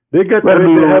 They get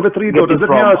married. They have three daughters.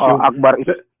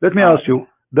 Let me ask you.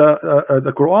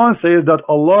 The Quran says that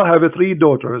Allah have three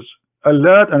daughters,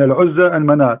 Allat and Al-Uzza and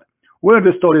Manat. Where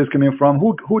the story is coming from?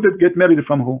 Who did get married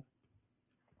from who?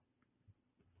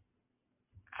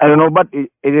 I don't know, but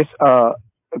it is a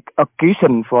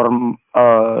question from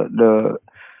the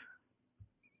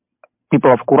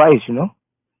people of Quraysh, you know.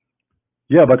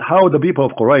 Yeah, but how the people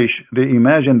of Quraysh, they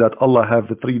imagine that Allah have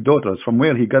the three daughters? From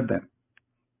where he got them?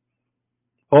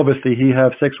 Obviously, he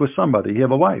have sex with somebody. He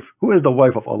have a wife. Who is the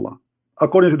wife of Allah?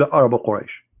 According to the Arab of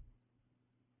Quraysh.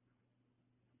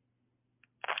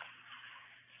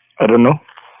 I don't know.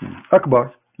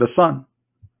 Akbar, the sun.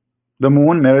 The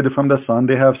moon married from the sun.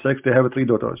 They have sex. They have three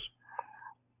daughters.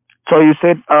 So you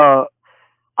said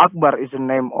Akbar is the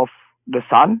name of the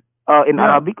sun in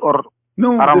Arabic or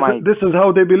no? Aramaic? This is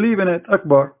how they believe in it.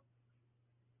 Akbar.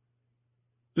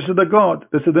 This is the God.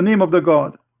 This is the name of the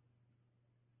God.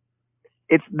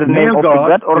 It's the name of the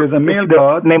God, or there's a male the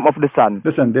God, name of the sun?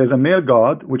 Listen, there's a male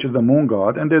God, which is the moon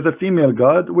God, and there's a female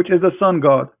God, which is the sun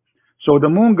God. So the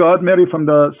moon God married from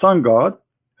the sun God,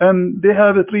 and they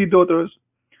have three daughters.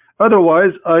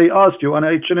 Otherwise, I ask you, and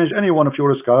I challenge any one of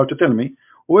your scholars to tell me,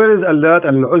 where is Allat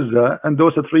and Al-Uzza and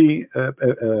those three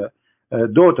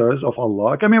daughters of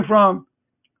Allah coming from?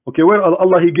 Okay, where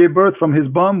Allah he gave birth from his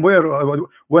bum? Where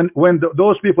when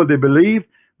those people they believe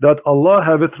that Allah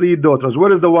have three daughters,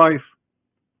 where is the wife?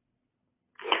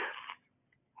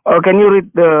 Can you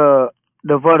read the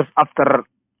verse after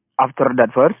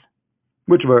that verse?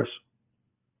 Which verse?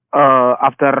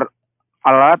 After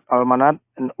Allat, Al-Manat,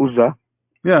 and Uzza.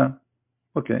 Yeah.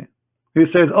 Okay. He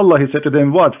says, Allah, he said to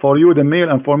them, what? For you the male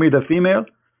and for me the female?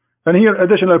 And here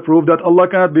additional proof that Allah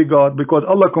cannot be God, because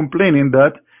Allah complaining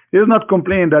that, he is not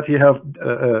complaining that he have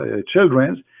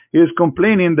children. He is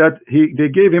complaining that they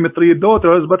gave him three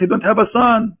daughters, but he don't have a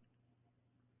son.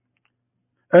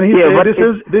 And he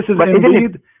says,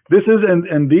 this is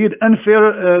indeed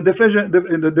unfair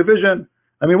division.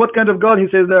 I mean, what kind of God he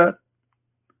says that?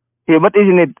 Yeah, but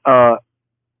isn't it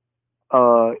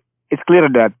it's clear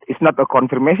that it's not a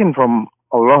confirmation from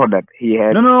Allah that he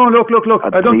had. No, look.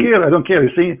 I don't care. You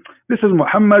see, this is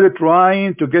Muhammad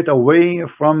trying to get away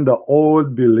from the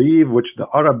old belief, which the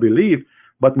Arab believe.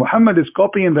 But Muhammad is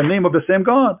copying the name of the same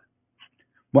God.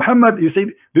 Muhammad, you see,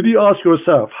 did you ask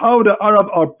yourself how the Arab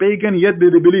are pagan yet they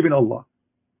believe in Allah?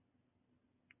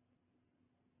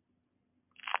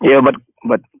 Yeah,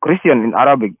 but Christian in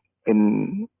Arabic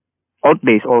in old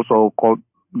days also called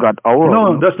God Allah.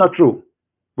 No, that's not true.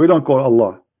 We don't call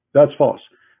Allah. That's false.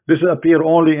 This appear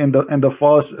only in the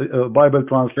false Bible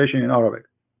translation in Arabic.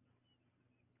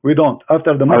 We don't.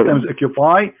 After the Muslims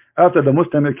occupy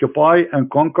and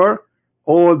conquer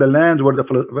all the lands where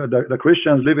the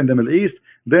Christians live in the Middle East,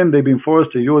 then they've been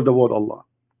forced to use the word Allah.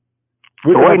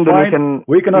 We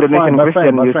cannot find, my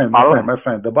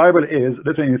friend. The Bible is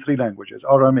written in 3 languages: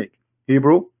 Aramaic,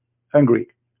 Hebrew, and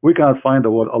Greek. We cannot find the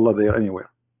word Allah there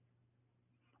anywhere.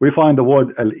 We find the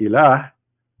word Al-Ilah,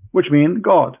 which means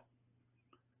God.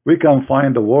 We can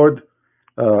find the word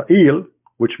El,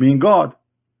 which means God,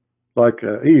 like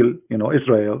El,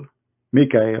 Israel,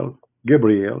 Mikael,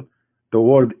 Gabriel. The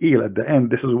word El at the end,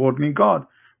 this is the word mean God,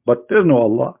 but there's no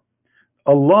Allah.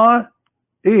 Allah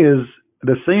is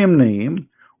the same name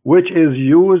which is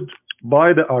used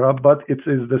by the Arab, but it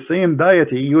is the same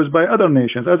deity used by other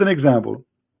nations. As an example,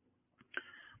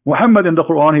 Muhammad in the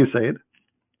Quran, he said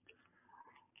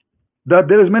that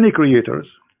there is many creators.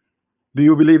 Do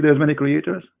you believe there's many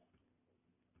creators?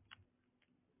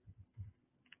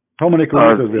 How many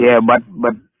creators there yeah, is?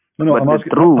 but no, I'm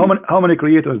asking, how many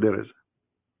creators there is?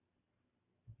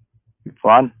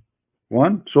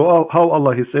 One. So how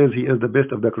Allah, he says he is the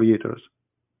best of the creators?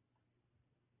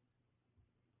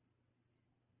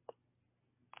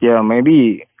 Yeah,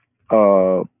 maybe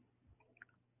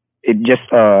it just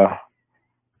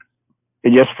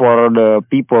for the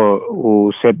people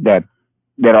who said that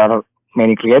there are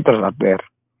many creators out there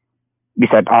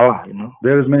beside Allah,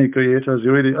 There is many creators.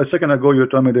 You really, a second ago you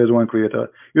told me there's one creator.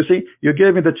 You see, you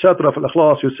gave me the chapter of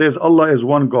Al-Ikhlas. You says Allah is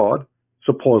one God,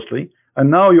 supposedly,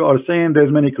 and now you are saying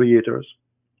there's many creators.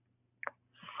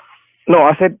 No,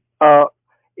 I said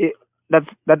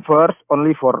that verse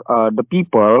only for the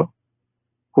people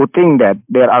who think that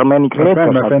there are many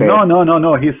creators. My friend.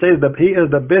 No. He says that he is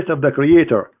the best of the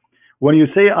creator. When you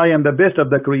say I am the best of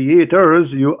the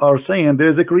creators, you are saying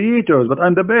there's a creators, but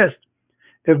I'm the best.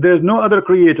 If there's no other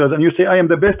creators and you say I am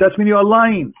the best, that means you are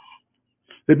lying.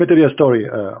 Let me tell you a story,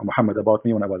 Muhammad, about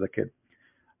me when I was a kid.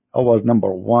 I was number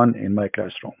 1 in my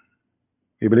classroom.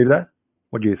 You believe that?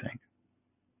 What do you think?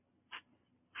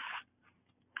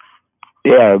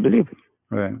 Yeah, I believe it.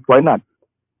 Right. Why not?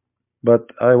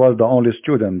 But I was the only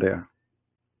student there.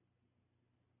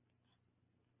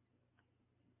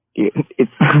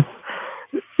 It's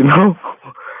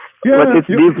Yeah, but it's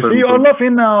different. See, you're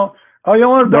laughing now. I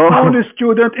was the only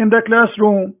student in the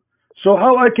classroom. So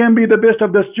how I can be the best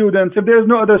of the students? If there's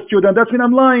no other student, that means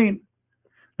I'm lying.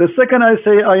 The second I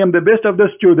say I am the best of the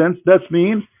students, that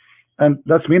means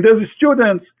there's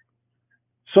students.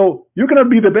 So you cannot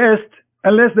be the best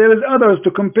unless there is others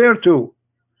to compare to.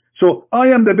 So I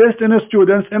am the best in the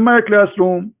students in my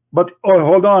classroom, but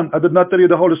hold on, I did not tell you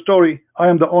the whole story. I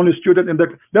am the only student in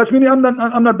the. That means I'm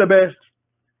not the best.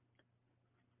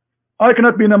 I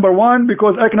cannot be number 1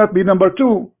 because I cannot be number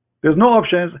 2. There's no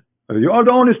options. You are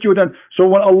the only student. So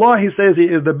when Allah, he says he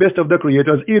is the best of the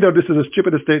creators, either this is a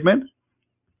stupid statement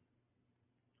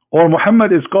or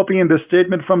Muhammad is copying the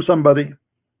statement from somebody.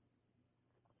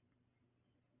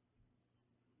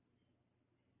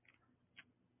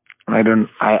 I'm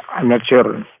not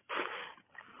sure.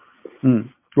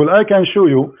 Well, I can show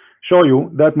you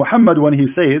that Muhammad, when he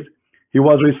says he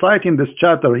was reciting this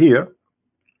chapter here,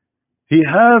 he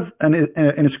has an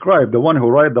inscribed, the one who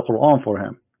write the Quran for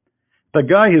him. The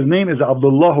guy, his name is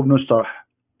Abdullah ibn Sarh.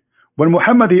 When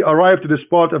Muhammad, he arrived to this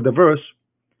part of the verse,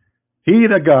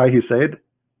 the guy, he said,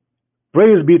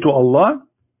 praise be to Allah,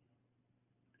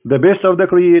 the best of the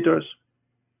creators.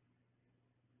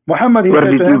 Muhammad, he Where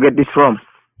said did you get this from?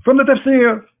 From the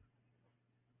tafsir.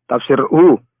 Tafsir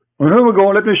who? Here we go.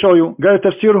 Let me show you. Guys,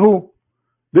 tafsir who?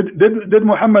 Did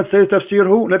Muhammad say tafsir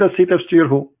who? Let us see tafsir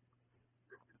who.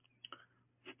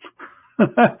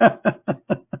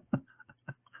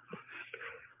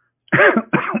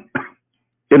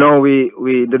 We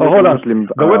the Muslims.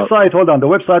 The website. Hold on. The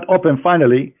website opened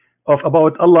finally of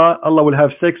about Allah. Allah will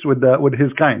have sex with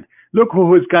his kind. Look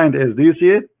who his kind is. Do you see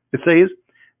it? It says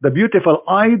the beautiful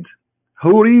eyed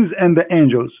Huris and the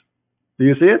angels. Do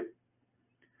you see it?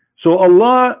 So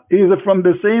Allah is from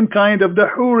the same kind of the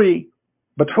Huri,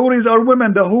 but Huris are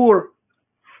women, the Hur.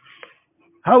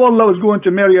 How Allah is going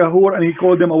to marry a Hur and he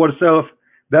called them ourselves?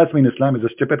 That means Islam is a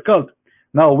stupid cult.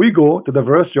 Now we go to the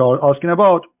verse you are asking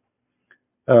about.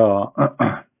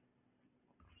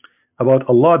 About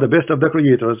Allah, the best of the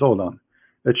creators. Hold on.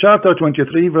 Chapter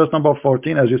 23, verse number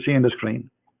 14, as you see in the screen.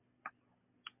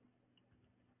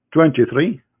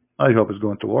 23. I hope it's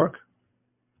going to work.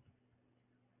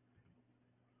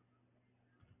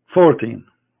 14.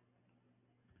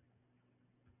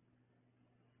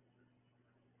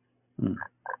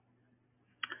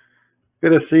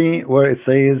 Let us see where it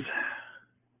says.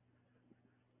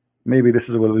 Maybe this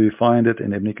is where we find it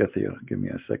in Ibn Kathir. Give me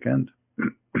a second.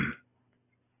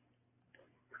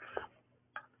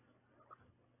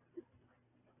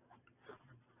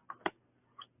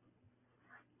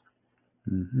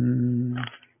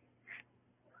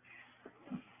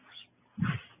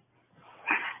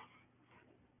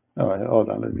 All right, hold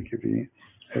on. Let me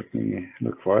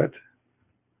look for it,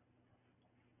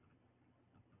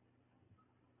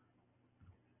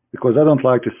 because I don't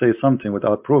like to say something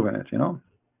without proving it, you know.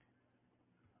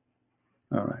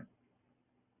 All right.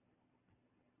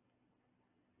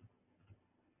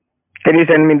 Can you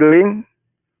send me the link?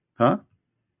 Huh?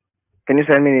 Can you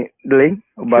send me the link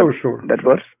about Sure. that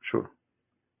verse? Sure.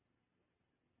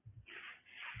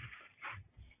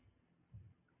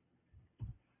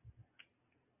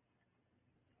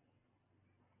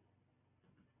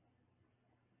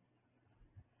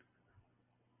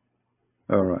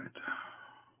 All right.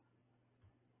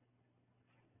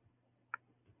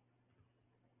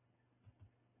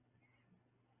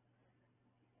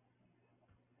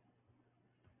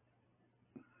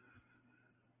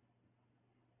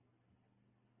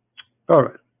 All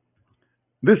right.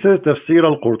 This is Tafsir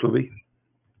al-Qurtubi.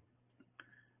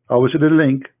 I will see the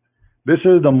link. This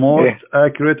is the most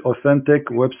accurate, authentic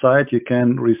website you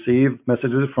can receive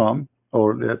messages from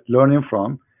or learning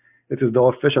from. It is the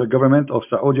official government of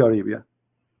Saudi Arabia.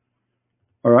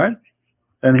 All right.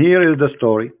 And here is the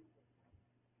story.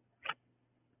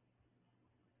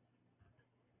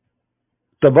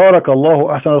 تبارك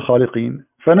الله أحسن الخالقين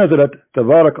فنزلت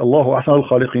تبارك الله أحسن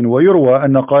الخالقين ويروى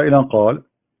أن قائلا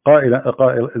قائل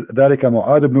ذلك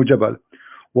معاذ بن جبل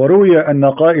وروي أن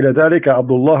قائل ذلك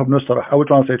عبد الله بن الصرح. I will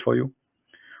translate for you.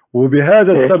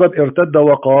 وبهذا السبب ارتد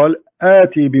وقال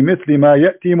آتي بمثل ما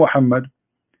يأتي محمد.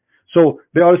 So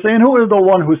they are saying, who is the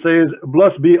one who says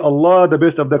blessed be Allah, the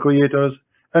best of the creators?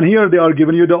 And here they are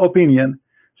giving you the opinion.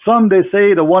 Some they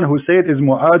say the one who said is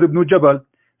Mu'adh ibn Jabal.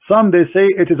 Some they say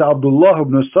it is Abdullah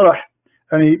ibn Sarh,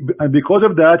 and because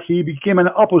of that he became an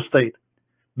apostate,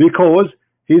 because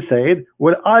he said,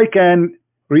 well, I can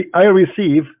make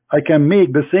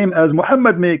the same as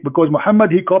Muhammad make, because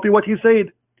Muhammad he copied what he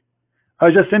said.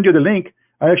 I just sent you the link.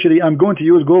 I'm going to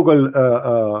use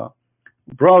Google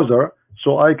browser,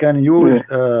 so I can use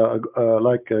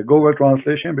Google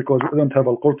translation, because we don't have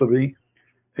Al-Qurtubi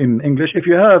in English. If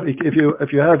you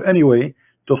have any way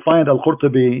to find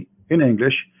Al-Qurtubi in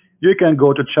English, you can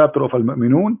go to chapter of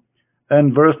Al-Mu'minun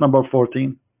and verse number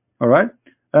 14. All right,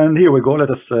 and here we go.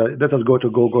 Let us go to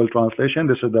Google translation.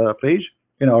 This is the page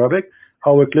in Arabic.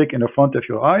 I will click in the front of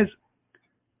your eyes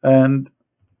and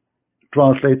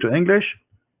translate to English.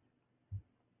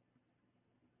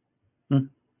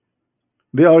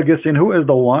 They are guessing who is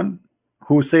the one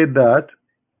who said that.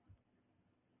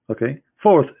 Okay.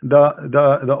 Fourth,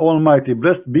 the Almighty,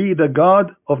 blessed be the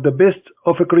God of the best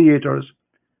of the creators,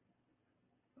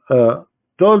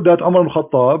 told that Umar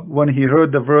al-Khattab, when he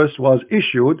heard the verse was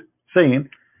issued, saying,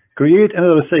 create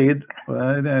another Sayyid,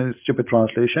 stupid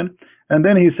translation, and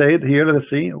then he said, here, let's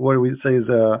see, where we says,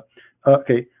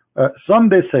 some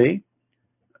they say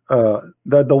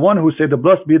that the one who said,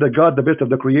 blessed be the God, the best of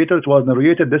the creators, was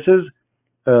narrated, this is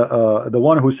the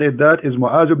one who said that is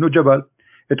Mu'adh ibn Jabal.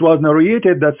 It was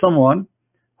narrated that someone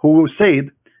who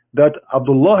said that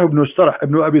Abdullah ibn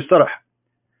Abi Sarh,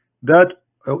 that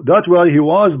while he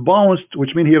was bounced,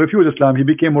 which means he refused Islam, he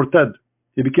became murtad,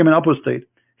 he became an apostate.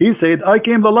 He said, I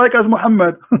came the like as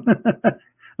Muhammad.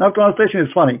 Now translation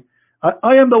is funny.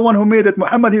 I am the one who made it.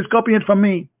 Muhammad, he's copying it from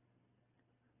me.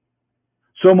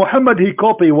 So Muhammad, he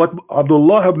copied what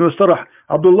Abdullah ibn Sarh.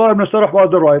 Abdullah ibn Sarh was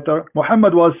the writer.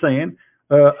 Muhammad was saying,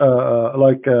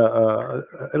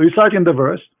 reciting the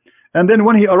verse. And then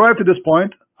when he arrived to this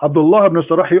point, Abdullah ibn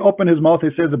Sarh, he opened his mouth, he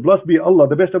says, blessed be Allah,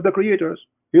 the best of the creators.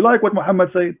 He liked what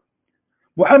Muhammad said.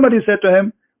 Muhammad, he said to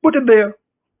him, put it there.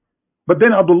 But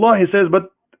then Abdullah, he says,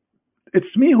 but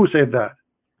it's me who said that.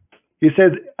 He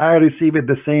said, I receive it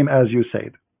the same as you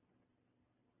said.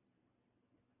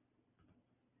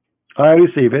 I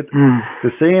receive it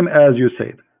the same as you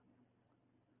said.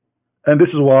 And this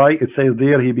is why it says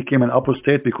there he became an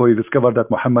apostate, because he discovered that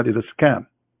Muhammad is a scam.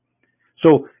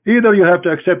 So either you have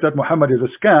to accept that Muhammad is a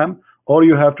scam, or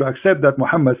you have to accept that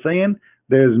Muhammad saying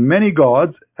there's many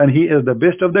gods and he is the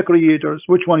best of the creators.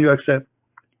 Which one you accept?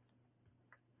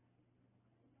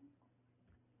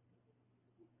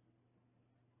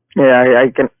 Yeah,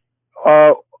 I can.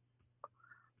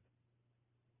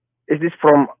 Is this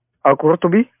from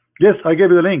Al-Qurtubi? Yes, I gave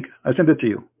you the link. I sent it to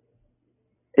you.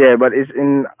 Yeah, but it's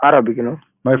in Arabic, you know.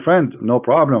 My friend, no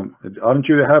problem. Aren't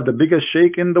you have the biggest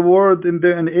sheikh in the world in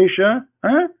Asia?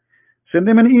 Huh? Send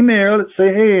him an email. Say,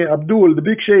 hey, Abdul, the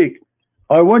big sheikh,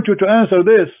 I want you to answer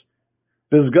this.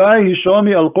 This guy, he showed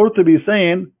me Al-Qurtubi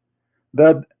saying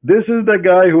that this is the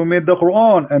guy who made the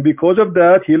Quran, and because of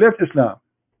that, he left Islam.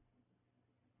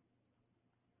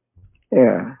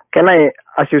 Yeah. Can I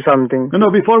ask you something? No,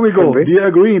 before we go, Sorry. do you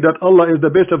agree that Allah is the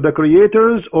best of the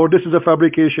creators, or this is a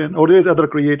fabrication, or there's other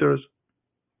creators?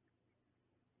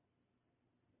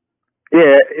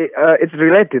 Yeah, it's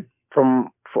related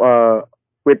from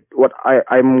with what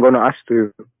I'm gonna ask to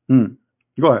you.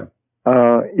 Go ahead.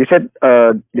 You said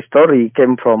the story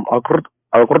came from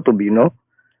Al-Qurtubi, you know?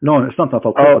 No, it's not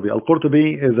Al-Qurtubi. Al-Qurtubi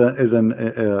is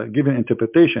an given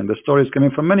interpretation. The story is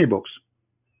coming from many books.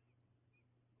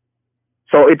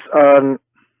 So it's an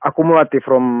accumulative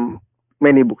from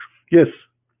many books. Yes.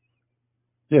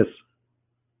 Yes.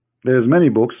 There's many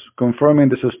books confirming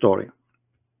this is story.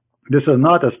 This is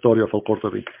not a story of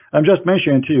Al-Qurtubi. I'm just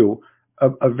mentioning to you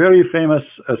a very famous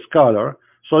scholar,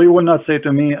 so you will not say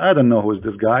to me, I don't know who is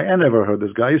this guy, I never heard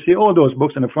this guy. You see all those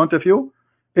books in front of you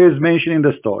is mentioning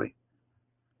the story.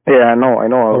 Yeah, I know.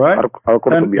 All right?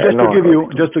 Al-Qurtubi.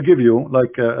 Just to give you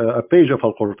like a page of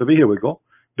Al-Qurtubi, here we go.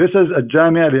 This is a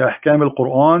Jamia li Ahkam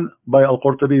al-Quran by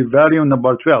Al-Qurtubi, volume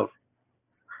number 12.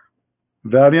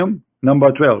 Volume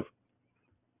number 12.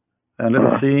 And let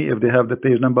us see if they have the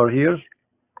page number here.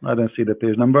 I don't see the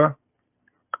page number.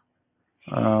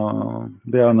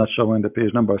 They are not showing the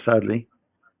page number, sadly.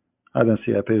 I don't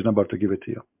see a page number to give it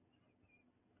to you.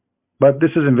 But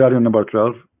this is in volume number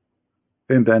 12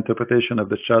 in the interpretation of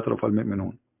the chapter of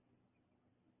Al-Mu'minun.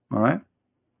 All right?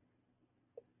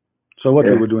 So what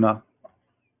do we do now?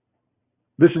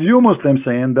 This is you Muslims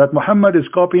saying that Muhammad is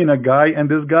copying a guy, and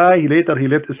this guy, later he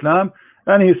left Islam,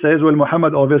 and he says, well,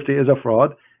 Muhammad obviously is a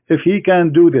fraud. If he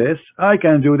can do this, I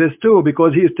can do this too,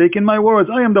 because he is taking my words.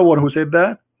 I am the one who said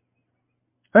that.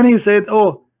 And he said,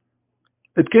 oh,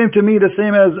 it came to me the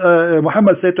same as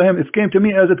Muhammad said to him, it came to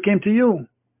me as it came to you.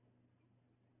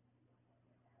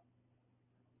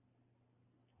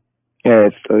 Yeah,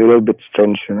 it's a little bit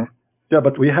strange, you know. Yeah,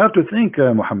 but we have to think,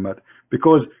 Muhammad,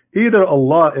 because either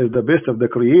Allah is the best of the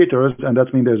creators, and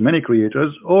that means there's many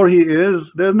creators, or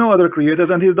there's no other creators,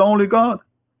 and he's the only God.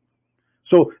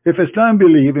 So if Islam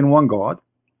believe in one God,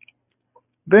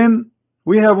 then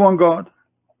we have one God,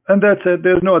 and that's it.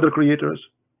 There's no other creators.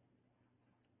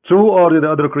 So who are the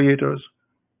other creators?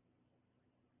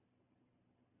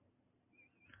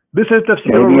 This is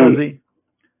Tafsir al-Razi.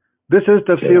 This is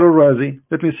Tafsir al-Razi.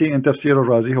 Let me see in Tafsir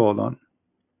al-Razi. Hold on.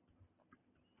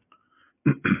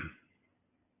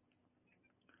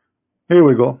 Here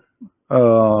we go.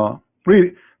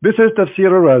 Read. This is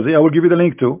Tafsir al-Razi. I will give you the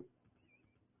link too.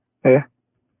 Yeah.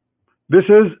 This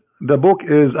is the book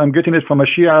is I'm getting it from a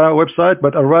Shia website,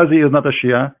 but al-Razi is not a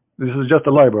Shia. This is just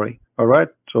a library. All right.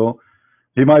 So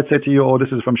he might say to you, "Oh, this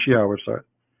is from Shia website."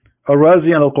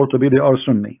 Al-Razi and Al-Qurtubi, they are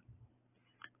Sunni.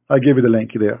 I give you the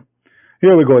link there.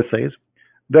 Here we go. It says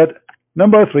that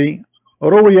number 3.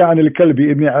 روي عن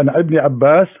الكلبي ابن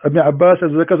عباس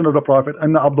is the cousin of the Prophet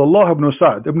أن عبد الله بن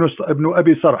سعد ابن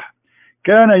أبي سرح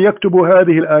كان يكتب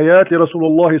هذه الآيات لرسول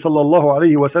الله صلى الله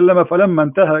عليه وسلم فلما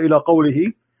انتهى إلى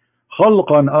قوله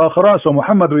خلقا آخر. So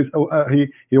Muhammad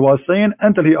he was saying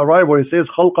until he arrived where he says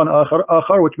خلقا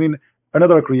آخر, which means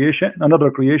another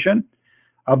creation.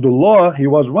 Abdullah, he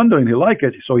was wondering, he liked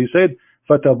it, so he said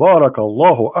فتبارك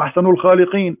الله أحسن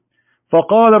الخالقين.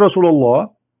 فقال رسول الله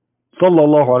صلى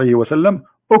الله عليه وسلم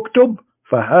اكتب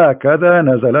فهكذا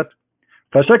نزلت.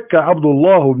 فشك عبد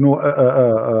الله بن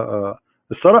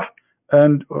السرح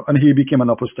and he became an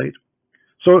apostate.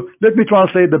 So let me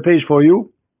translate the page for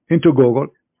you into Google.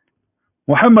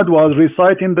 Muhammad was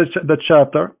reciting the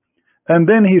chapter, and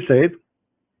then he said,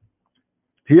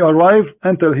 he arrived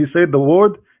until he said the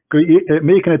word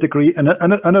making it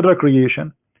another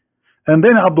creation. And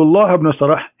then Abdullah ibn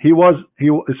Sarah,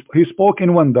 he spoke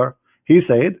in wonder. He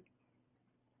said,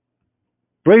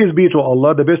 praise be to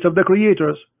Allah, the best of the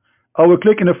creators. I will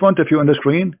click in front of you on the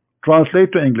screen,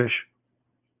 translate to English.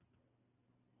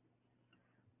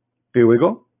 Here we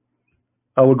go.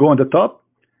 I will go on the top.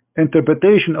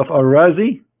 Interpretation of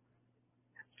Al-Razi,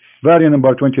 volume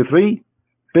number 23,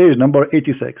 page number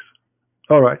 86.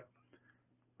 All right.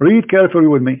 Read carefully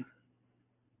with me.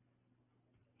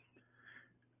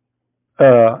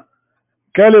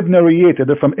 Caleb narrated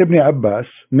from Ibn Abbas,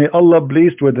 may Allah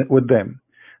pleased with them,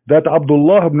 that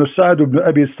Abdullah ibn Sa'd ibn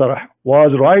Abi Sarh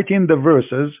was writing the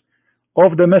verses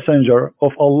of the Messenger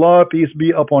of Allah, peace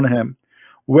be upon him,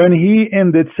 when he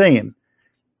ended saying,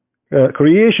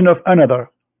 creation of another.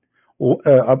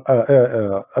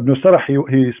 Ibn Sarh,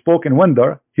 he spoke in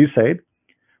wonder. He said,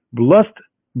 blessed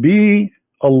be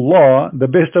Allah, the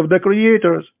best of the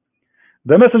creators.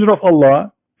 The Messenger of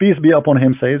Allah, peace be upon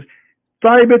him, says,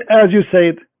 type it as you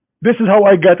said. This is how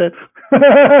I get it.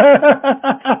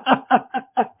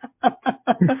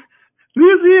 Do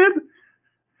you see it?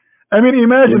 I mean,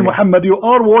 imagine, Muhammad, you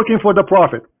are working for the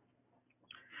Prophet,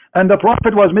 and the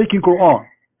Prophet was making Quran,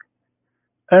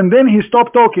 and then he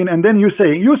stopped talking, and then you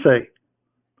say,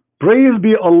 praise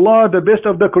be Allah, the best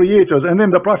of the creators, and then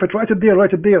the Prophet, write it there,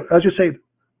 as you said.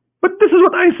 But this is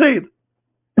what I said.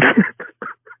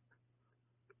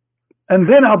 And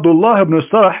then Abdullah ibn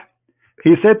Sarh,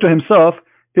 he said to himself,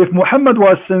 if Muhammad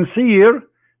was sincere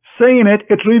saying it,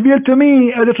 it revealed to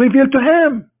me as it revealed to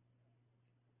him.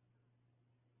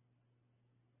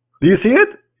 Do you see it?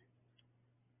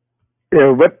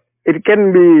 Yeah, but it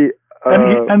can be.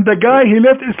 And the guy, he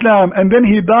left Islam, and then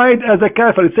he died as a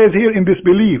kafir. It says here in this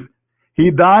belief,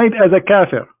 he died as a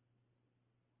kafir.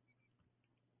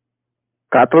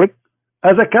 Catholic?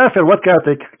 As a kafir. What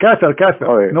Catholic? Kafir.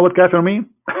 Oh, yeah. You know what kafir mean?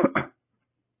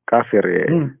 Kafir,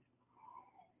 yeah.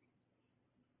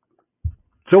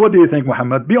 So what do you think,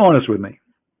 Muhammad? Be honest with me.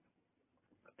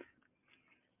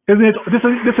 Isn't it?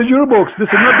 This is your books. This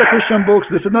is not the Christian books.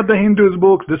 This is not the Hindus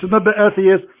books. This is not the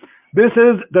atheists. This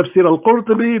is Tafsir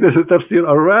al-Qurtubi. This is Tafsir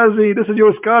al-Razi. This is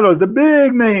your scholars, the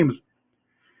big names,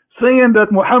 saying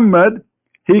that Muhammad,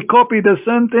 he copied a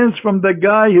sentence from the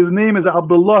guy, his name is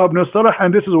Abdullah ibn Sarh,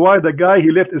 and this is why the guy,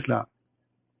 he left Islam.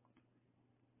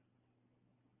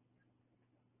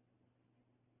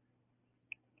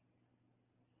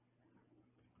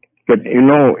 But you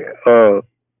know,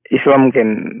 Islam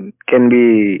can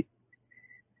be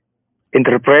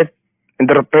interpreted.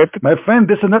 My friend,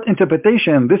 this is not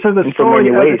interpretation. This is the In so story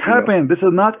many as ways, it happened. This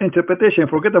is not interpretation.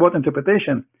 Forget about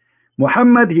interpretation.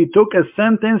 Muhammad, he took a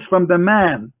sentence from the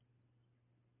man,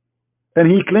 and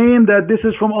he claimed that this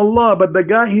is from Allah, but the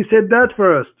guy, he said that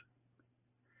first.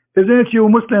 Isn't it you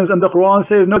Muslims, and the Quran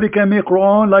says nobody can make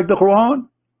Quran like the Quran?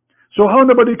 So how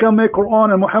nobody can make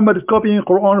Quran, and Muhammad is copying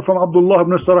Quran from Abdullah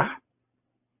ibn Sarh?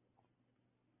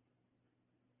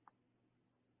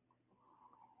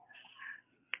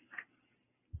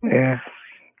 Yeah.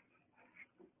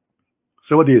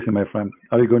 So what do you think, my friend?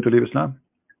 Are you going to leave Islam?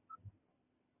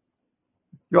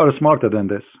 You are smarter than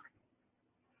this.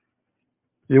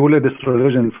 You will let this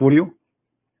religion fool you?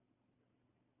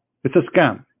 It's a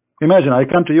scam. Imagine I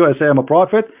come to you, I say I'm a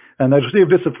prophet, and I receive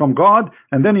this from God,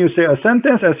 and then you say a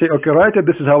sentence, I say, okay, write it,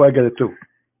 this is how I get it too.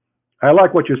 I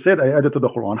like what you said, I add it to the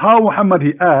Quran. How Muhammad,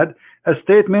 he add a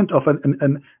statement of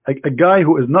a guy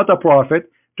who is not a prophet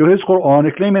to his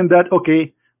Quran, claiming that,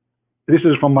 okay, this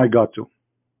is from my God too.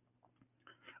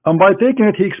 And by taking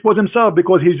it, he exposed himself,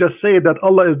 because he just said that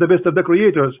Allah is the best of the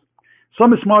creators.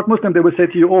 Some smart Muslim, they will say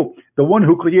to you, oh, the one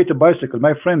who created a bicycle.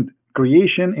 My friend,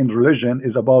 creation in religion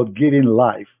is about giving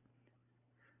life.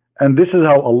 And this is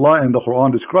how Allah in the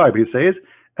Quran describes. He says,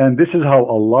 and this is how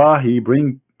Allah, he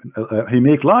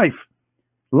make life.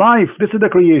 Life, this is the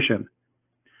creation.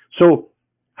 So,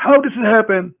 how does it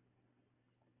happen?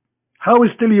 How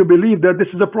is still you believe that this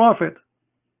is a prophet?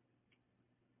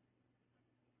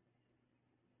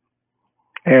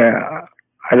 Yeah,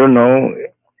 I don't know.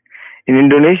 In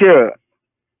Indonesia,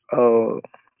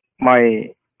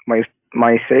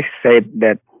 my sect said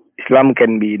that Islam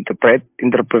can be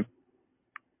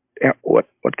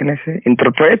what can I say?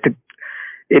 Interpreted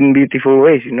in beautiful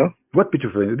ways, you know. What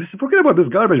beautiful way? Forget about this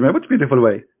garbage, man. What's beautiful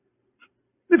way?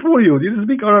 They fool you. You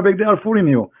speak Arabic, they are fooling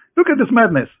you. Look at this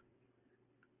madness.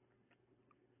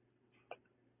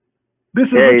 This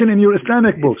is written in your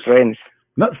Islamic books. Strange.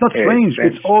 No, it's not strange.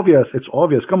 It's obvious. It's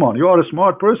obvious. Come on, you are a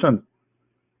smart person.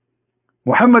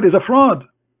 Muhammad is a fraud.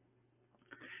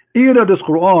 Either this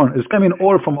Quran is coming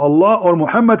all from Allah, or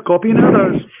Muhammad copying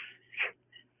others.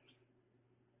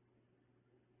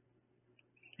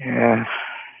 Yeah.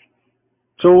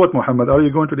 So what, Muhammad? Are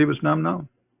you going to leave Islam now?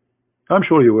 I'm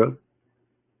sure you will.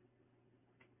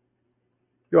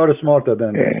 You are smarter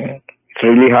than this. It's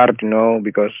really hard to know,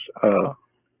 because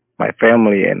my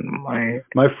family and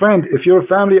my friend, if your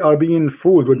family are being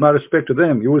fooled, with my respect to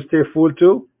them, you will stay fooled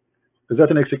too? Is that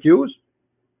an excuse?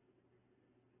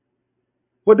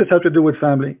 What does this have to do with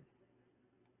family?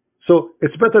 So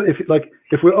it's better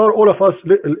if we are all of us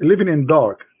living in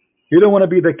dark. You don't want to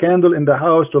be the candle in the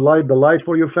house to light the light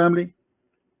for your family?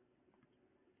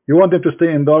 You want them to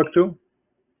stay in dark too?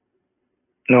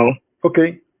 No.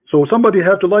 Okay, so somebody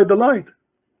have to light the light.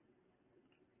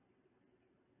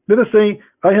 Let us say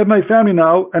I have my family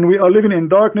now and we are living in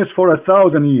darkness for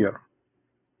 1,000 years.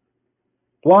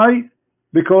 Why?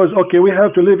 Because, okay, we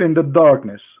have to live in the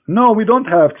darkness. No, we don't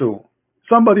have to.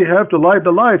 Somebody have to light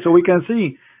the light so we can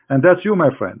see, and that's you, my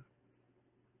friend.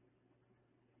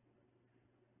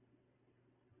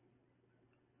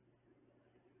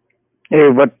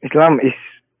 Yeah, but Islam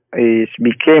is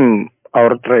became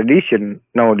our tradition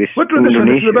nowadays. What tradition?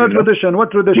 It's a bad tradition.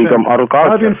 What tradition? Become our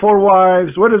culture. Having 4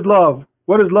 wives. What is love?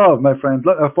 What is love, my friend?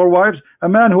 4 wives. A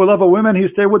man who loves a woman, he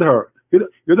stay with her. You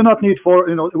do not need 4.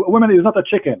 Woman is not a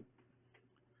chicken.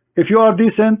 If you are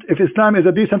decent, if Islam is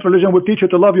a decent religion, will teach you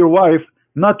to love your wife,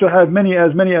 not to have many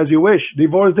as you wish.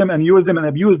 Divorce them and use them and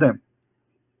abuse them.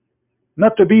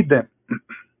 Not to beat them.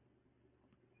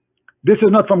 This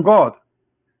is not from God.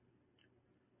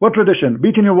 What tradition?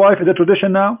 Beating your wife is a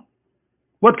tradition now?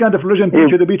 What kind of religion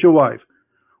teaches you to beat your wife?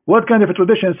 What kind of a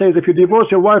tradition says if you divorce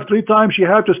your wife 3 times, she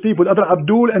has to sleep with other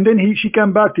Abdul and then she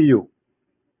come back to you?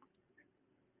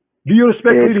 Do you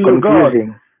respect really your God?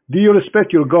 Do you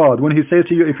respect your God when he says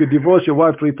to you, if you divorce your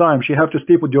wife 3 times, she have to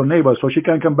sleep with your neighbor so she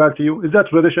can come back to you? Is that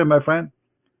tradition, my friend?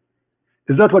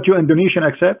 Is that what you Indonesian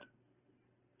accept?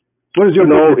 What is your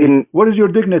dignity? What is your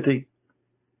dignity?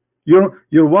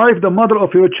 Your wife, the mother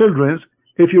of your children,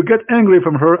 if you get angry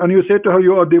from her and you say to her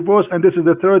you are divorced and this is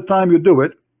the 3rd time you do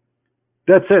it,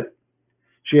 that's it.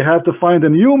 She have to find a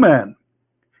new man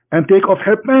and take off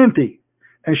her panty,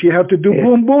 and she have to do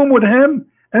boom boom with him,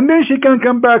 and then she can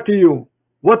come back to you.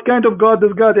 What kind of God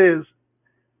this God is?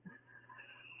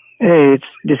 Hey,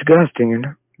 it's disgusting,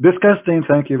 Disgusting,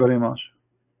 thank you very much.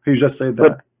 He just said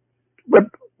that. But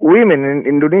women in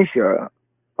Indonesia,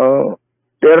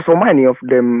 there are so many of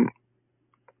them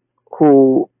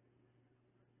who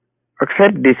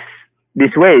accept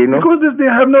this way, Because they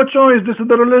have no choice. This is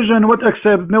the religion. What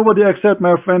accept? Nobody accept,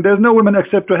 my friend. There's no women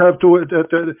accept to have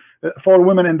 4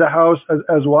 women in the house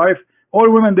as wife. All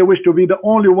women, they wish to be the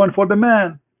only one for the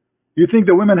man. You think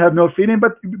the women have no feeling,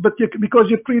 but because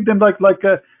you treat them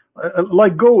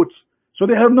like goats, so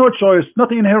they have no choice.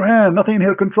 Nothing in her hand, nothing in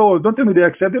her control. Don't tell me they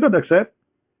accept. They don't accept.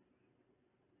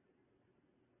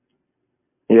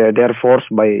 Yeah, they're forced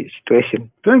by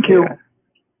situation. Thank you. Yeah.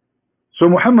 So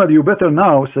Muhammad, you better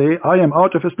now say, I am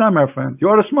out of Islam, my friend. You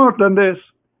are smarter than this.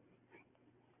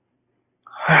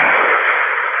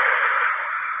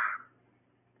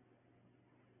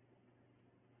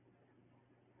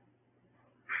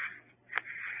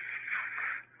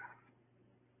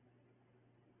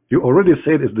 You already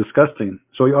said it's disgusting,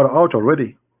 so you are out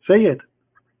already. Say it.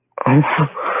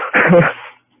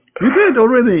 You did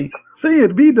already. Say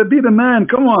it. Be the man.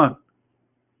 Come on.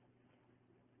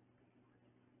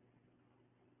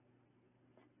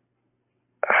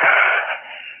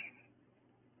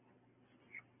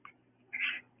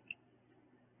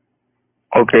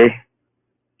 Okay.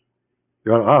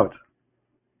 You are out.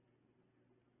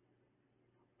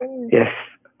 Yes.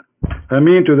 I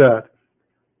mean to that.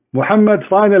 Muhammad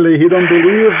finally, he don't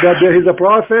believe that there is a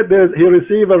prophet. He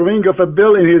received a ring of a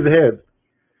bill in his head.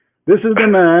 This is the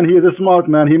man. He is a smart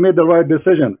man. He made the right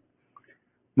decision.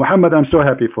 Muhammad, I'm so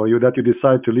happy for you that you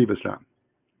decide to leave Islam.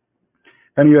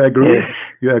 And you agree. Yes.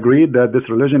 You agreed that this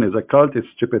religion is a cult. It's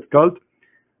a stupid cult.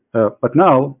 But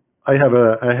now I have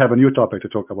a new topic to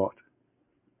talk about.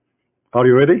 Are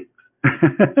you ready?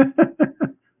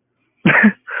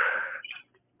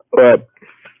 What?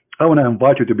 I want to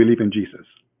invite you to believe in Jesus.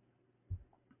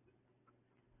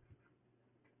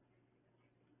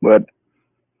 But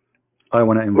I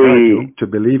want to invite you to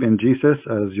believe in Jesus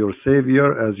as your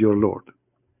Savior, as your Lord.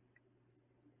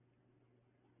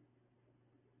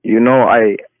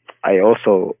 I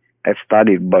also have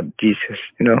studied about Jesus.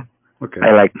 Okay.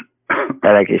 I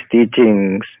like his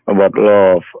teachings about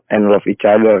love and love each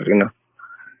other.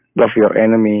 Love your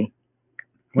enemy.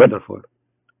 Wonderful.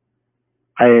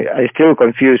 But I still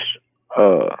confuse.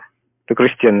 The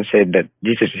Christians said that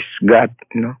Jesus is God.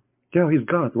 Yeah, he's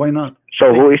God. Why not?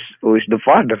 So who is the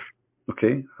Father?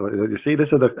 Okay. You see, this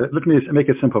is let me make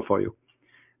it simple for you.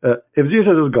 If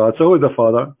Jesus is God, so who is the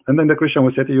Father? And then the Christian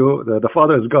will say to you, the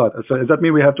Father is God. So does that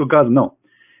mean we have 2 gods? No.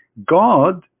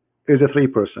 God is a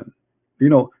 3-person. Do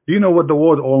you know what the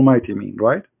word Almighty means,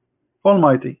 right?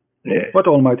 Almighty. Yeah. What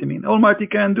Almighty mean? Almighty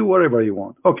can do whatever he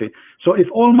wants. Okay. So if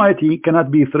Almighty cannot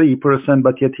be 3-person,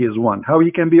 but yet he is 1, how he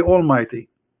can be Almighty?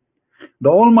 The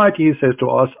Almighty says to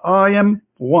us, I am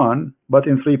 1, but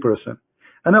in 3-person.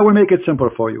 And I will make it simple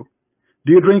for you.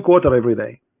 Do you drink water every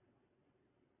day?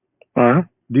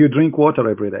 Do you drink water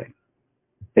every day?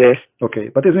 Yes. Okay.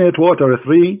 But isn't it water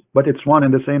 3, but it's 1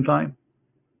 in the same time?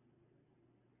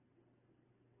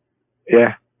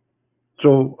 Yeah.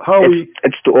 So how we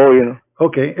H2O, you know.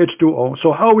 okay, H2O.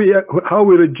 So how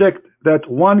we reject that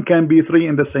one can be three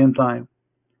in the same time?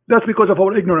 That's because of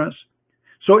our ignorance.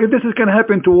 So if this can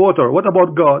happen to water, what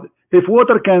about God? If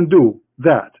water can do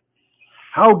that,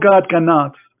 how God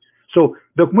cannot? So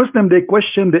the Muslim, they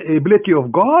question the ability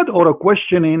of God or are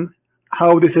questioning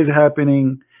how this is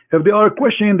happening. If they are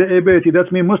questioning the ability,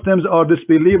 that means Muslims are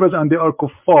disbelievers and they are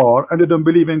kuffar and they don't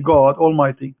believe in God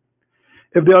Almighty.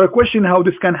 If they are questioning how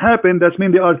this can happen, that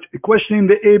means they are questioning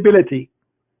the ability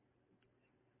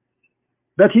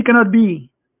that He cannot be.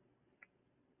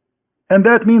 And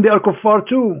that means they are kuffar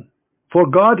too. For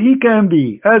God, He can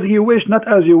be as He wish, not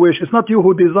as you wish. It's not you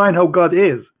who design how God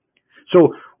is.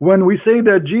 So when we say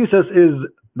that Jesus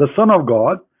is the Son of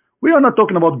God, we are not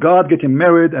talking about God getting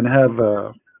married and have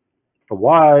a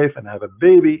wife and have a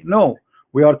baby. No,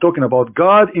 we are talking about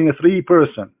God in a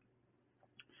three-person.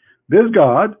 This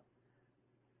God,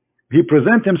 He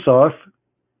presents Himself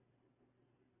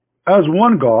as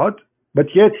one God, but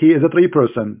yet He is a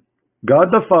three-person.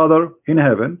 God the Father in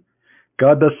heaven,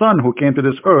 God the Son who came to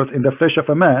this earth in the flesh of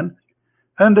a man,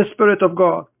 and the Spirit of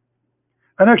God.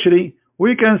 And actually,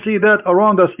 we can see that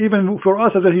around us, even for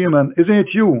us as a human. Isn't it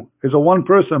you? Is a one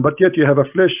person, but yet you have a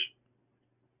flesh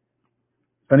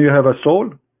and you have a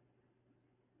soul.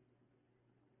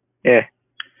 Yeah.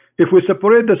 If we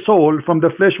separate the soul from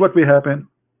the flesh, what will happen?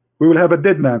 We will have a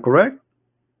dead man, correct?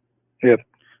 Yep.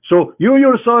 So you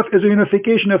yourself is a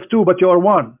unification of two, but you are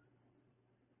one.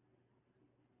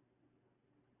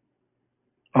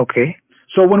 Okay.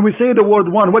 So when we say the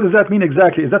word one, what does that mean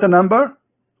exactly? Is that a number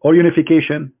or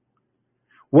unification?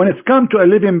 When it's come to a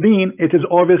living being, it is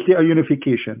obviously a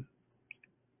unification.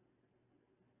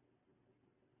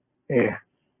 Yeah.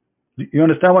 You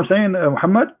understand what I'm saying,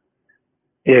 Muhammad?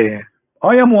 Yeah, yeah.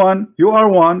 I am one, you are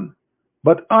one,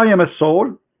 but I am a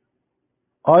soul,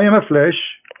 I am a flesh,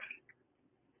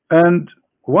 and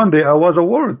one day I was a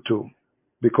word too,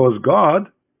 because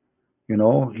God, you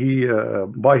know, He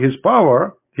by His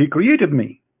power, He created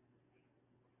me.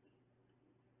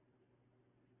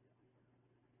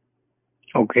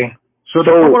 Okay. So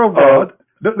the power of God.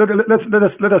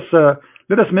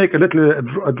 Let us make a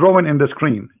little drawing in the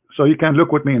screen, so you can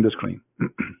look with me in the screen.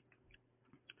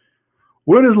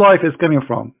 Where is life is coming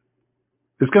from?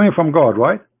 It's coming from God,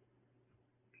 right?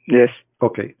 Yes.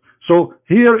 Okay. So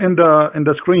here in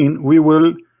the screen, we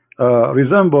will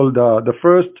resemble the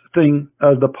first thing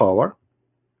as the power.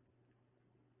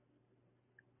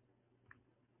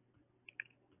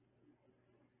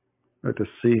 Let us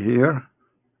see here.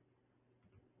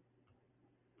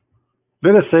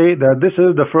 Let us say that this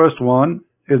is the first one,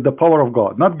 is the power of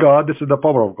God. Not God, this is the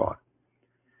power of God.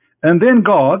 And then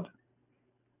God,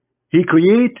 He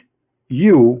create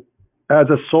you as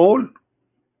a soul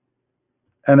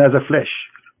and as a flesh.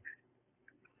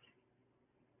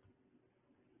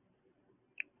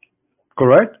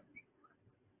 Correct?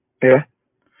 Yeah.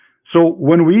 So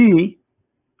when we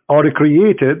are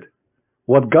created,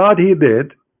 what God He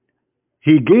did,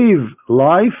 He gave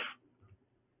life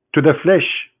to the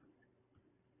flesh.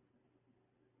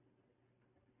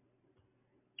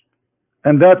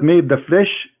 And that made the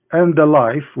flesh and the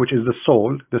life, which is the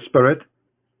soul, the spirit,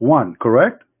 one,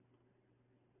 correct?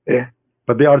 Yeah.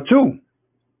 But they are two.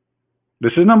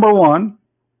 This is number one,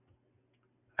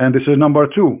 and this is number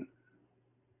two.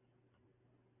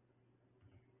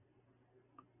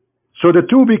 So the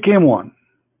two became one.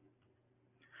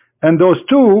 And those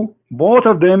two, both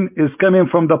of them is coming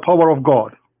from the power of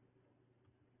God,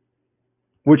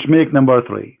 which make number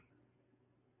three.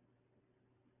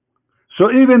 So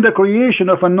even the creation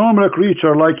of a normal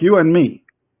creature like you and me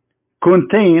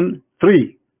contain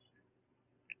three.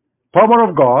 Power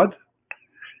of God,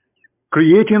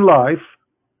 creating life,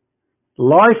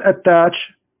 life attached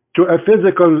to a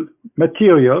physical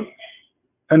material,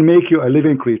 and make you a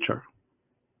living creature.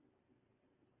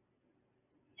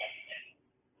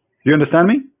 Do you understand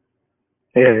me?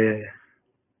 Yeah, yeah, yeah.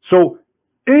 So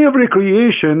every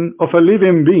creation of a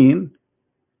living being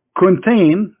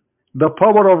contain the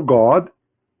power of God,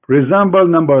 resemble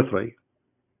number three.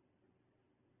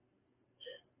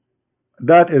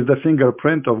 That is the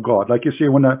fingerprint of God. Like you see,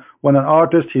 when an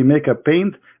artist he make a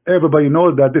paint, everybody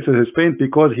knows that this is his paint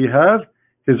because he has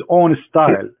his own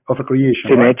style of a creation.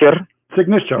 Signature. Right?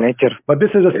 Signature. Signature. But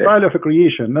this is a style of a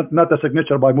creation, not a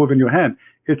signature by moving your hand.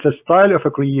 It's a style of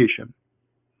a creation.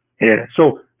 Yeah.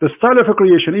 So the style of a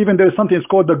creation, even there is something it's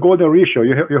called the golden ratio.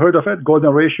 You heard of it?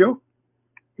 Golden ratio?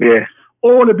 Yeah.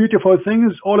 All the beautiful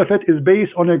things, all of it is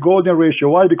based on a golden ratio.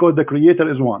 Why? Because the creator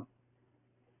is one.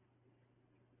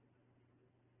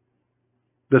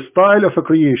 The style of a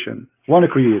creation, one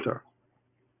creator.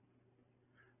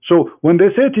 So when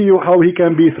they say to you how he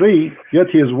can be three, yet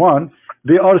he is one,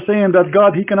 they are saying that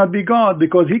God, he cannot be God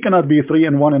because he cannot be three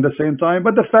and one in the same time.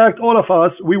 But the fact, all of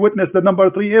us, we witness the number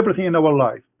three, everything in our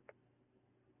life.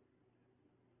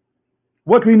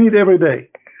 What we need every day.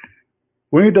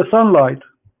 We need the sunlight.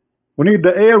 We need the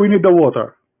air. We need the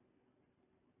water.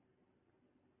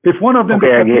 If one of them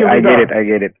disappear, I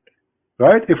get it.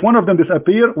 Right? If one of them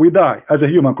disappear, we die as a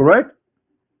human, correct?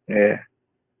 Yeah.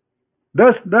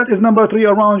 That is number three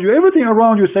around you. Everything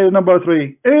around you says number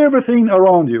three. Everything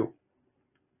around you.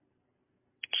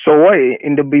 So why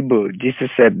in the Bible Jesus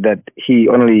said that he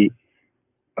only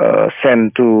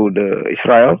sent to the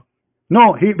Israel?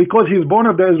 No, because he's born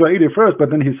of the Israeli first, but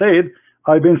then he said,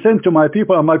 I've been sent to my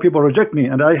people and my people reject me,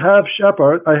 and I have sheep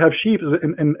out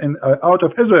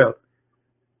of Israel.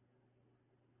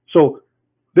 So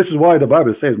this is why the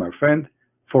Bible says, my friend,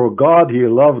 for God he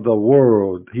loved the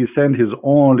world. He sent his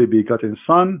only begotten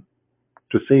son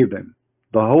to save them.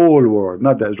 The whole world,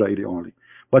 not the Israeli only.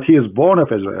 But he is born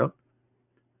of Israel,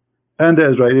 and the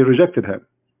Israeli rejected him.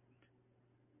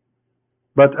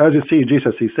 But as you see,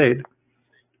 Jesus, he said,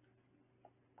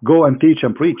 go and teach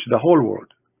and preach the whole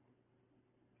world.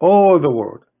 All the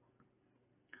world.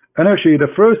 And actually,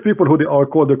 the first people who they are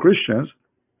called the Christians,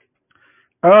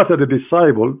 after the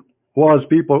disciple, was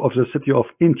people of the city of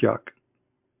Antioch.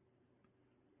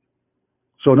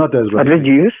 So not the Israelis. Are they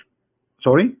Jews?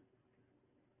 Sorry?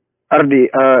 Are the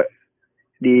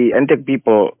Antioch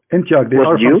people? Antioch, they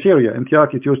are Jews? from Syria.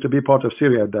 Antioch, it used to be part of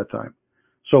Syria at that time.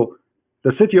 So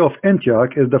the city of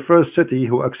Antioch is the first city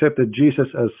who accepted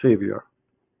Jesus as Savior.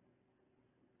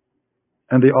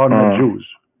 And they are not Jews.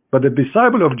 But the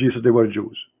disciple of Jesus, they were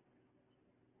Jews.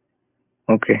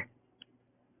 Okay.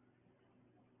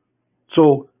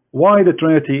 So why the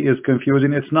Trinity is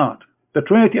confusing? It's not. The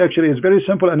Trinity actually is very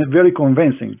simple and very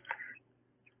convincing.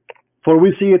 For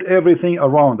we see it everything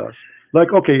around us.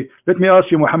 Like, okay, let me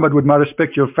ask you, Muhammad, with my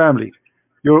respect, your family.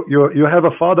 You have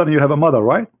a father and you have a mother,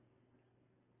 right?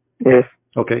 Yes.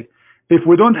 Okay. If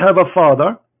we don't have a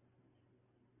father,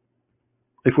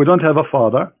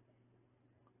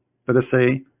 let us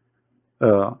say,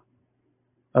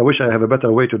 I wish I have a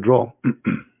better way to draw.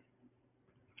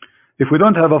 If we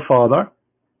don't have a father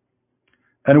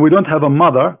and we don't have a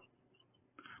mother,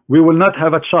 we will not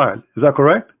have a child. Is that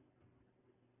correct?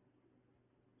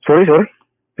 Sorry.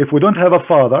 If we don't have a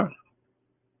father,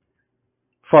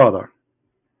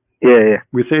 Yeah.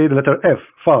 we say the letter F,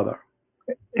 father.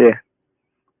 Yeah.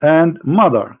 And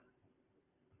mother.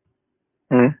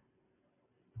 Hmm.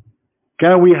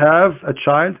 Can we have a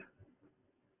child?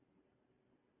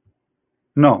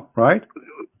 No, right?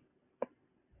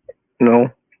 No.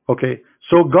 Okay.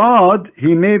 So God,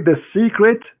 he made the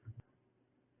secret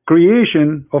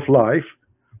creation of life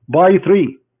by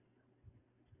three.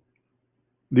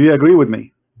 Do you agree with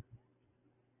me?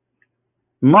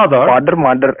 Mother,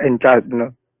 Mother, and child.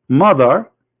 No. mother,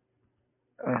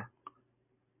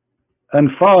 and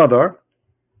father,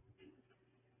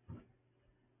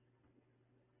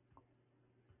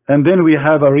 and then we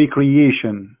have a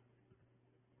recreation,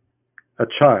 a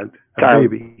child, a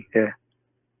baby. Yeah.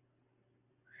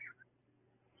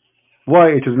 Why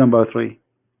it is number three?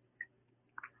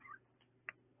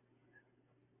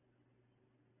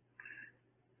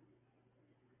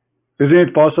 Isn't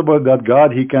it possible that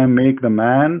God, he can make the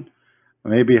man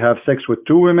maybe have sex with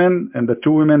two women, and the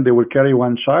two women, they will carry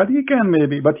one child? He can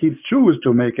maybe, but he chooses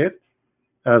to make it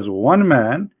as one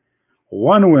man,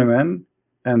 one woman,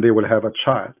 and they will have a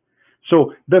child.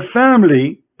 So the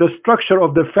family, the structure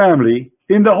of the family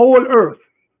in the whole earth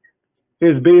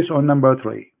is based on number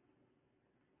three,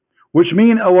 which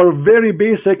means our very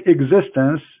basic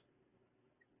existence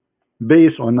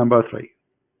based on number three.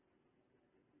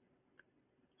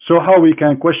 So how we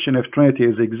can question if Trinity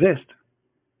exist?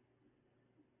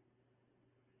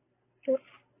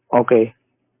 Okay.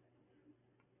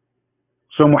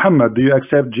 So Muhammad, do you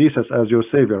accept Jesus as your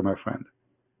Savior, my friend?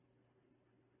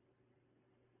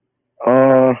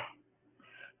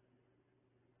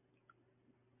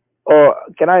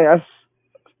 Can I ask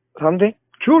something?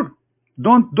 Sure.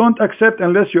 Don't accept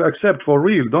unless you accept for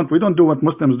real. We don't do what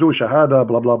Muslims do, shahada,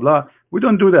 blah blah blah. We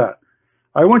don't do that.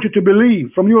 I want you to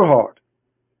believe from your heart.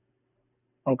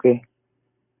 Okay.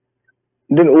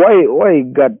 Then why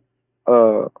God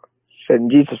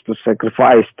sent Jesus to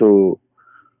sacrifice to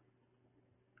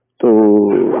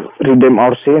redeem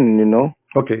our sin, you know?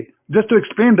 Okay. Just to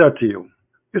explain that to you.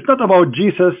 It's not about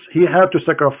Jesus, he had to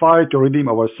sacrifice to redeem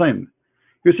our sin.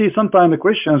 You see, sometimes the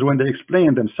Christians, when they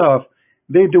explain themselves,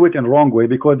 they do it in wrong way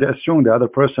because they assume the other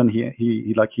person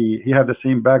he have the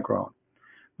same background.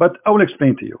 But I will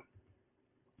explain to you.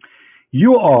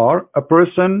 You are a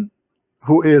person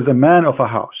who is a man of a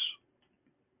house.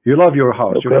 You love your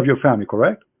house, you Okay. love your family,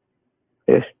 correct?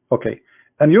 Yes. Okay.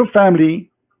 And your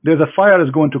family, there's a fire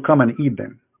is going to come and eat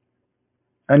them.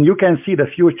 And you can see the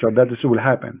future that this will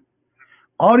happen.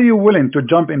 Are you willing to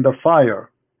jump in the fire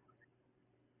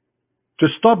to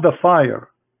stop the fire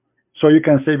so you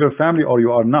can save your family, or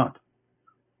you are not?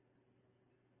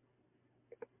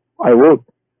 I would.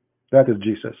 That is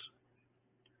Jesus.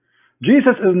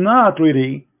 Jesus is not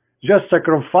really just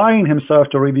sacrificing himself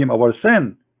to redeem our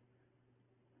sin.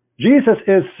 Jesus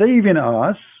is saving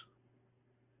us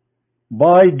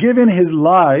by giving his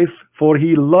life, for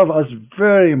he loves us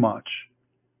very much.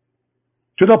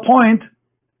 To the point,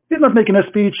 he's not making a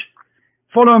speech,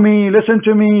 follow me, listen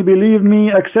to me, believe me,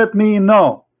 accept me.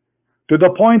 No. To the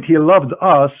point he loved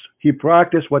us, he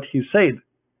practiced what he said.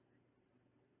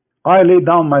 I laid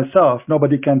down myself,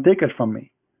 nobody can take it from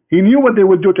me. He knew what they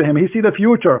would do to him. He see the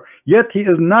future, yet he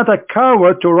is not a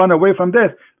coward to run away from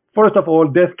death. First of all,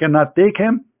 death cannot take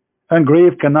him, and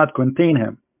grave cannot contain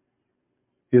him.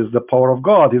 He is the power of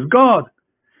God. He's God.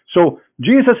 So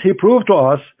Jesus, he proved to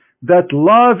us that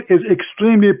love is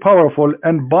extremely powerful,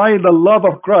 and by the love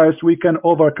of Christ we can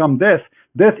overcome death.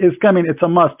 Death is coming, it's a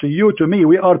must, to you, to me.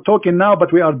 We are talking now,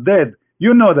 but we are dead.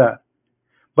 You know that.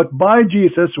 But by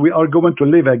Jesus we are going to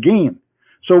live again.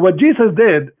 So what Jesus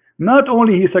did, not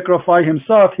only he sacrificed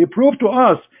himself, he proved to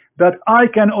us that I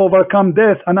can overcome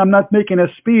death, and I'm not making a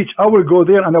speech. I will go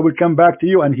there and I will come back to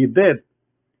you, and he did.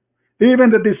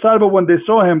 Even the disciples, when they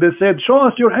saw him, they said, show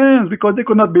us your hands, because they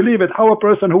could not believe it. How a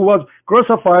person who was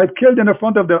crucified, killed in the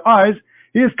front of their eyes,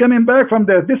 he is coming back from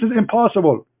death. This is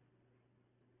impossible.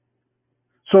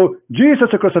 So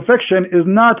Jesus' crucifixion is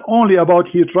not only about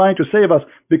he trying to save us,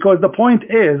 because the point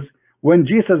is, when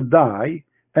Jesus died,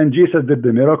 and Jesus did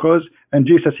the miracles, and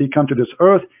Jesus, he come to this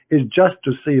earth, is just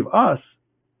to save us.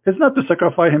 It's not to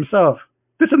sacrifice himself.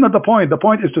 This is not the point. The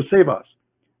point is to save us.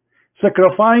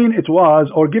 Sacrificing it was,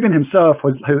 or giving himself,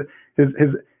 his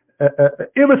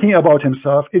everything about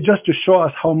himself, is just to show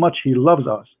us how much he loves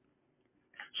us.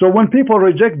 So when people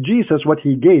reject Jesus, what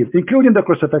he gave, including the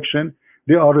crucifixion,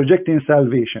 they are rejecting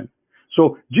salvation.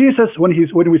 So Jesus, when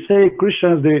we say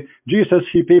Christians, Jesus,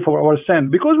 he paid for our sin,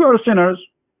 because we are sinners,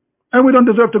 and we don't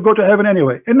deserve to go to heaven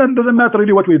anyway. And that doesn't matter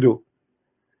really what we do.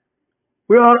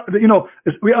 We are,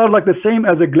 we are like the same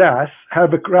as a glass,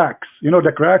 have the cracks. You know,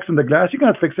 the cracks in the glass, you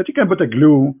cannot fix it. You can put a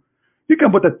glue, you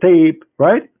can put a tape,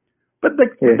 right? But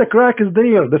the crack is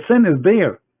there, the sin is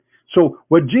there. So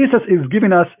what Jesus is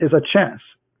giving us is a chance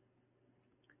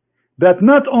that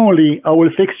not only I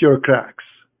will fix your cracks,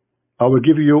 I will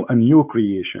give you a new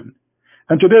creation.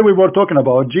 And today we were talking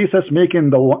about Jesus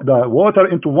making the water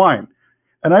into wine.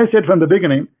 And I said from the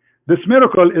beginning, this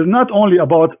miracle is not only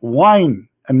about wine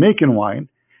and making wine,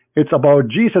 it's about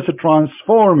Jesus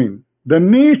transforming the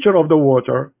nature of the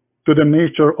water to the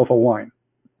nature of a wine,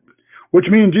 which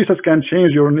means Jesus can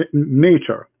change your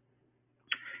nature.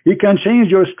 He can change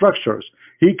your structures.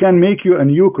 He can make you a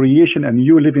new creation, a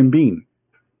new living being.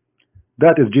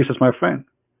 That is Jesus, my friend.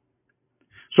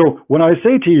 So when I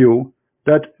say to you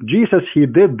that Jesus, he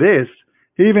did this,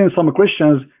 even some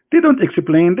Christians, they don't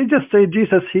explain. They just say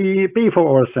Jesus, he paid for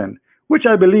our sin, which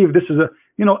I believe this is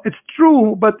it's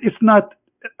true, but it's not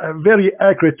very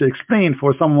accurate to explain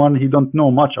for someone who don't know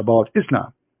much about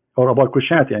Islam or about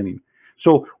Christianity, I mean.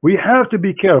 So we have to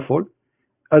be careful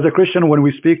as a Christian when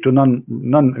we speak to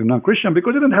non-Christian,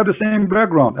 because they don't have the same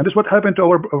background. And this is what happened to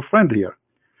our friend here.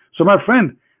 So my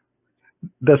friend,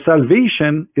 the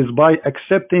salvation is by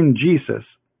accepting Jesus,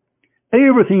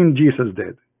 everything Jesus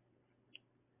did.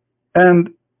 And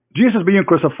Jesus being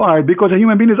crucified because a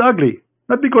human being is ugly,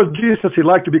 not because Jesus, he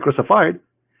liked to be crucified,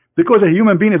 because a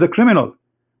human being is a criminal,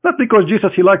 not because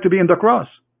Jesus, he liked to be in the cross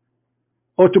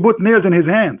or to put nails in his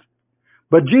hands.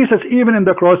 But Jesus, even in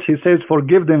the cross, he says,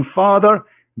 forgive them, Father,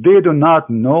 they do not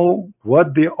know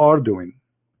what they are doing.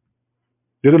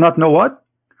 They do not know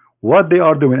what they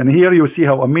are doing. And here you see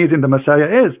how amazing the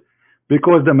Messiah is,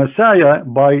 because the Messiah,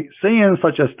 by saying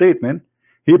such a statement,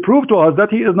 he proved to us that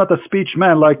he is not a speech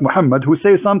man like Muhammad, who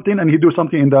says something and he do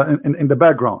something in the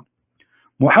background.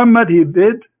 Muhammad, he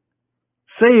did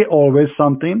say always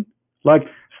something like,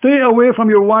 stay away from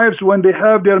your wives when they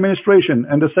have their menstruation,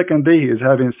 and the second day he is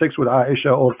having sex with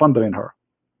Aisha or fondling her.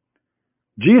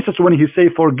 Jesus, when he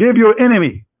say, forgive your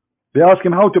enemy, they ask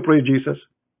him how to pray, Jesus.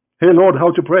 Hey Lord,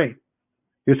 how to pray?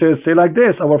 He says, say like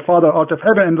this, our Father art of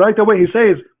heaven, and right away he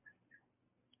says,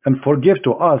 and forgive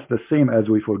to us the same as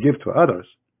we forgive to others.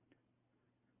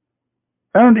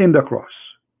 And in the cross,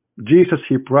 Jesus,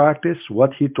 he practiced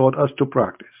what he taught us to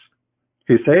practice.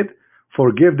 He said,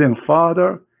 forgive them,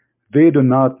 Father, they do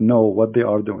not know what they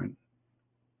are doing.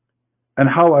 and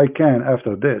how I can,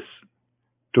 after this,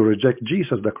 to reject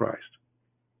Jesus the Christ.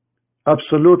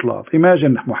 Absolute love.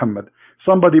 Imagine, Muhammad,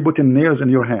 somebody putting nails in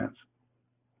your hands,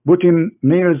 putting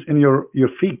nails in your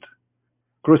feet,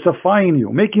 crucifying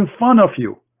you, making fun of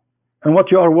you. And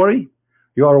what you are worried?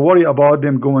 You are worried about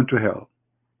them going to hell.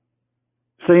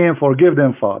 Saying, forgive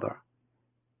them, Father.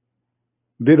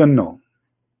 Didn't know.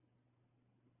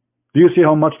 Do you see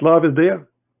how much love is there?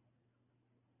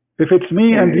 If it's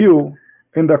me and you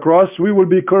in the cross, we will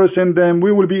be cursing them.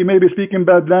 We will be maybe speaking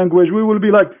bad language. We will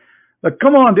be like,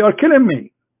 come on, they are killing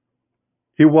me.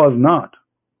 He was not.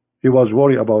 He was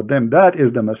worried about them. That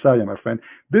is the Messiah, my friend.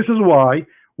 This is why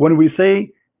when we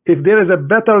say, if there is a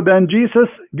better than Jesus,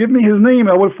 give me his name,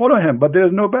 I will follow him. But there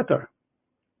is no better.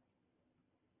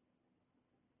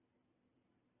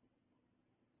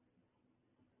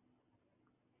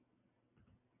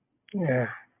 Yeah.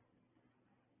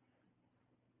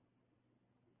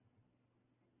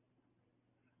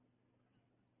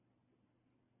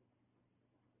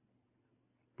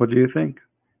 What do you think?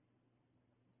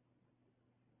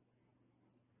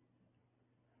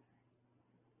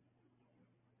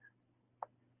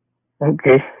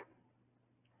 Okay.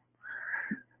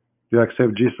 You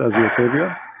accept Jesus as your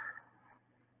Savior?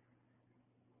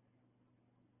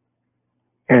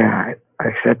 Yeah, I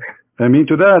accept. Amen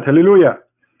to that. Hallelujah.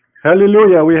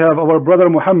 Hallelujah. We have our brother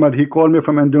Muhammad. He called me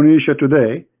from Indonesia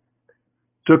today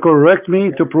to correct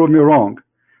me, to prove me wrong.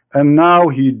 And now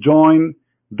he joined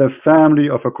the family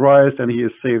of Christ and he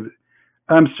is saved.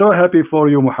 I'm so happy for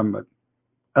you, Muhammad.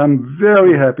 I'm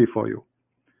very happy for you.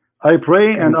 I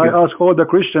pray and I ask all the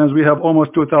Christians, we have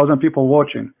almost 2,000 people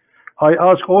watching. I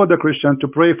ask all the Christians to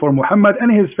pray for Muhammad and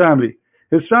his family.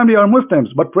 His family are Muslims,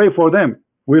 but pray for them.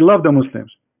 We love the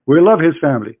Muslims. We love his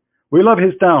family. We love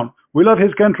his town. We love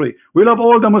his country. We love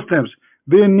all the Muslims.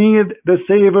 They need the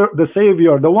Savior,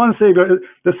 the one Savior.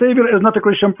 The Savior is not a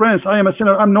Christian prince. I am a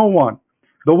sinner. I'm no one.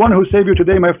 The one who saved you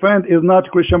today, my friend, is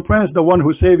not Christian prince. The one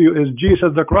who saved you is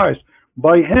Jesus the Christ.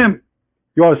 By him,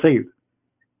 you are saved.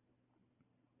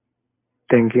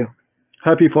 Thank you.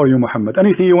 Happy for you, Muhammad.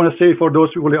 Anything you want to say for those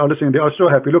people who are listening? They are so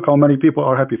happy. Look how many people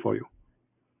are happy for you.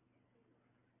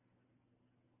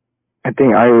 I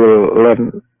think I will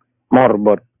learn more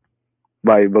about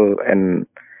Bible and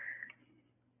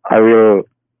I will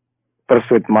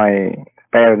persuade my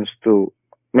parents to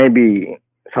maybe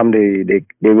someday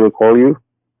they will call you.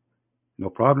 No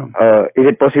problem. Is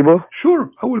it possible? Sure.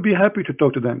 I will be happy to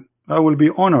talk to them. I will be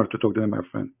honored to talk to them, my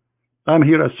friend. I'm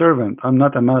here a servant. I'm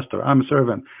not a master. I'm a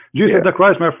servant. Jesus the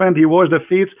Christ, my friend, he washed the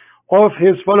feet of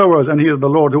his followers and he is the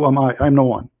Lord. Who am I? I'm no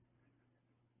one.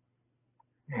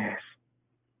 Yes.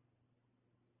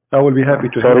 I will be happy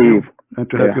to help you and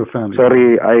to help your family.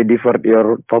 Sorry, I deferred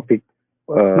your topic.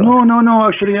 No.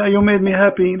 Actually, you made me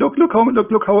happy. Look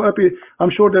how happy.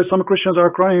 I'm sure that some Christians are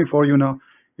crying for you now.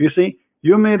 You see,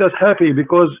 you made us happy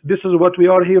because this is what we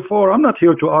are here for. I'm not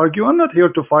here to argue. I'm not here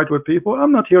to fight with people.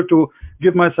 I'm not here to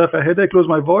give myself a headache, lose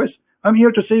my voice. I'm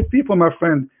here to save people, my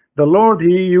friend. The Lord, he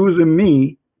uses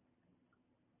me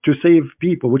to save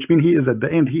people, which means he is at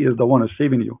the end. He is the one who's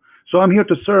saving you. So I'm here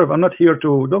to serve. I'm not here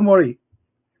to. Don't worry.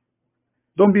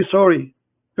 Don't be sorry.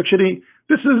 Actually,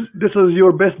 this is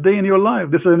your best day in your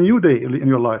life. This is a new day in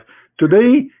your life.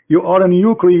 Today, you are a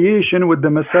new creation with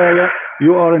the Messiah.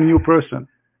 You are a new person.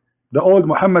 The old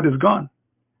Muhammad is gone.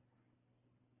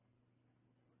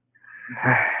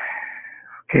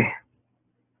 Okay.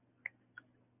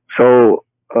 So,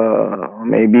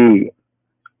 maybe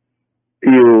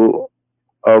you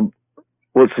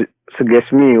would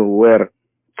suggest me which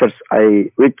church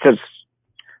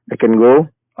I can go?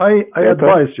 I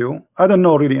advise you. I don't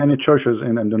know really any churches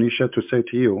in Indonesia to say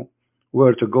to you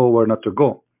where to go, where not to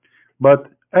go. But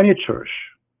any church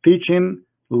teaching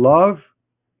love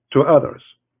to others,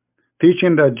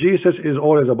 teaching that Jesus is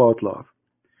always about love,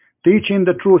 teaching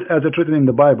the truth as it's written in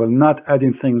the Bible, not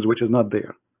adding things which is not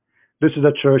there. This is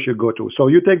a church you go to. So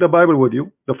you take the Bible with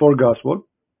you, the four gospel,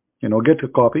 get a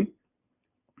copy.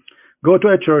 Go to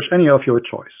a church, any of your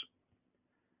choice.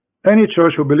 Any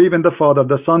church who believe in the Father,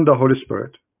 the Son, the Holy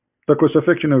Spirit, the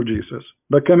crucifixion of Jesus,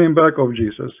 the coming back of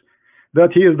Jesus, that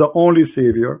he is the only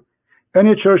Savior.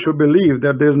 Any church who believe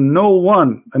that there's no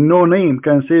one and no name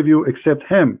can save you except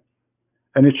him.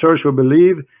 Any church who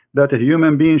believe that a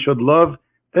human being should love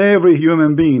every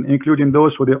human being, including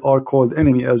those who they are called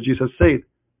enemy, as Jesus said,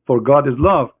 for God is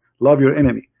love. Love your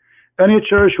enemy. Any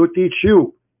church who teach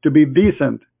you to be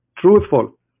decent,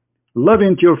 truthful,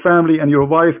 loving to your family and your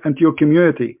wife and to your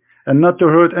community, and not to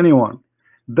hurt anyone.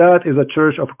 That is a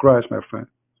church of Christ, my friend.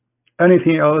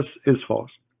 Anything else is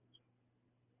false.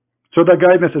 So the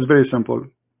guidance is very simple.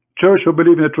 Church who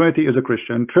believe in the Trinity is a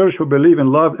Christian. Church who believe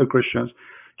in love are Christians.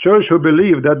 Church who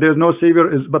believe that there's no Savior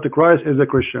but the Christ is a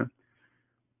Christian.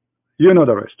 You know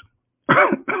the rest.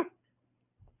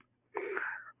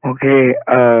 Okay.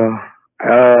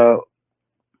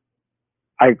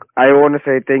 I want to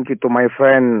say thank you to my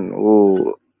friend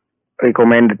who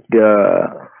recommended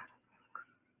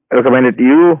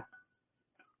you.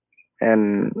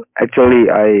 And actually,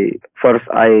 I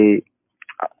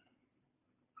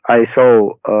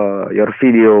saw your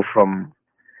video from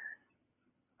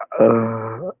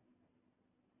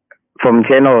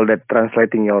channel that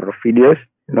translating your videos,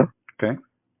 you know. Okay.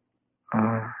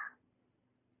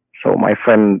 So my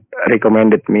friend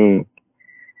recommended me,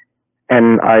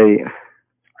 and I'm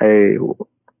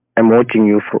watching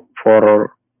you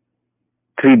for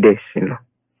 3 days, you know.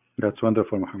 That's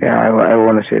wonderful, Muhammad. Yeah, I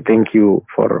want to say thank you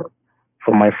for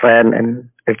my friend, and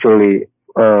actually,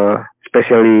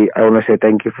 especially I want to say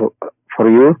thank you for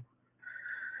you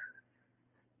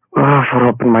for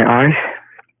opening my eyes.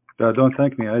 Don't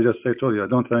thank me. I told you,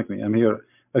 don't thank me. I'm here.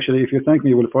 Actually, if you thank me,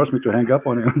 you will force me to hang up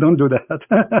on you. Don't do that.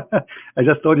 I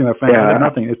just told you, my friend, I have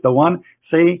nothing. It's the one,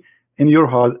 say in your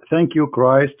heart, thank you,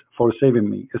 Christ, for saving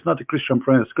me. It's not a Christian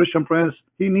prince. Christian prince,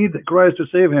 he needs Christ to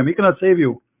save him. He cannot save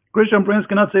you. Christian prince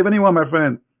cannot save anyone, my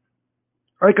friend.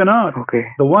 I cannot.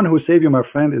 Okay. The one who saved you, my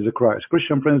friend, is a Christ.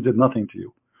 Christian prince did nothing to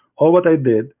you. All what I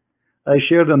did, I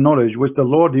shared the knowledge with the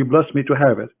Lord. He blessed me to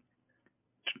have it.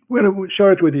 We'll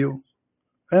share it with you.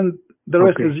 And the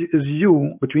rest is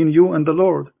you, between you and the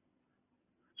Lord.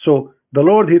 So the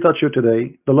Lord, he touched you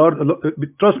today. The Lord,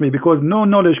 trust me, because no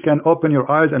knowledge can open your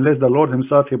eyes unless the Lord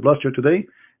himself, he blessed you today.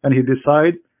 And he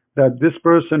decide that this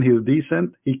person, he is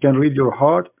decent. He can read your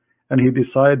heart. And he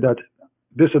decide that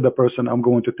this is the person I'm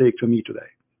going to take to me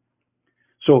today.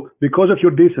 So because of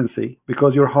your decency,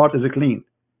 because your heart is clean,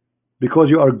 because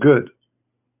you are good,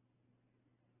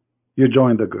 you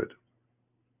join the good.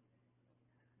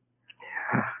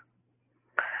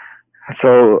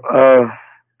 So,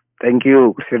 thank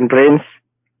you, Christian Prince.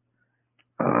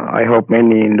 I hope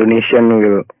many Indonesian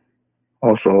will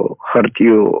also heard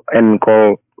you and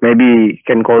maybe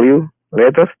can call you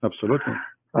later. Absolutely.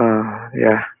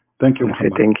 Yeah. Thank you,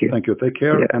 Muhammad. Thank you. Thank you. Take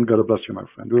care, and God bless you, my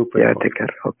friend. We'll pray. Yeah, take care.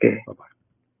 Okay. Bye-bye.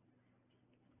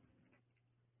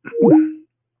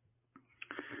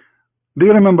 Do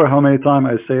you remember how many times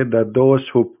I said that those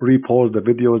who repost the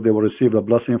videos, they will receive a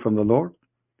blessing from the Lord?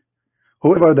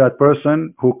 Whoever that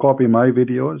person who copy my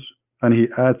videos and he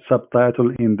adds subtitle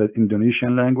in the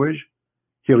Indonesian language,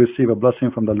 he receive a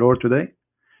blessing from the Lord today.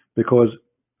 Because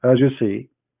as you see,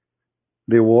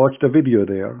 they watch the video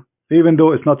there, even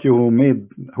though it's not you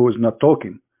who is not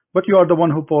talking, but you are the one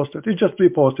who posted. You just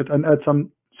repost it and add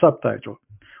some subtitle,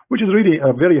 which is really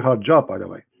a very hard job, by the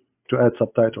way, to add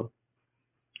subtitle.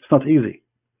 It's not easy.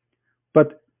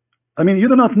 But I mean, you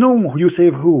do not know who you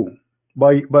save who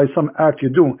by some act you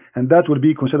do, and that will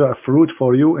be considered a fruit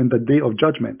for you in the day of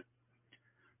judgment.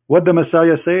 What the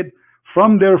Messiah said,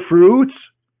 from their fruits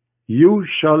you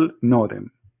shall know them.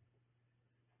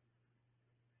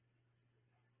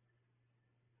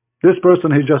 This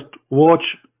person, he just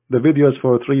watched the videos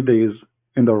for 3 days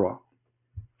in the row,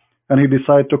 and he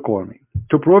decided to call me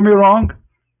to prove me wrong,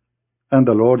 and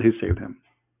the Lord, he saved him.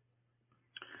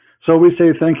 So we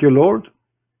say, thank you, Lord.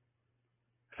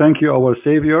 Thank you, our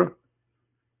Savior.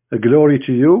 A glory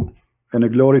to you, and a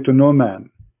glory to no man,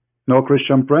 no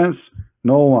Christian prince,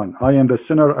 no one. I am the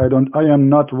sinner. I am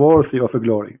not worthy of a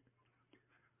glory.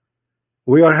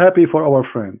 We are happy for our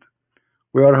friend.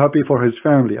 We are happy for his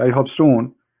family. I hope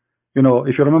soon, you know,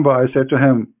 if you remember, I said to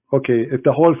him, okay, if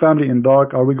the whole family in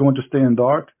dark, are we going to stay in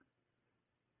dark?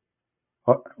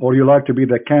 Or you like to be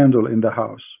the candle in the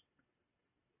house?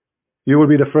 You will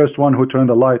be the first one who turned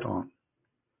the light on.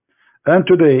 And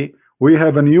today, we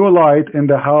have a new light in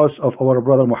the house of our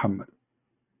brother Muhammad.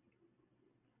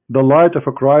 The light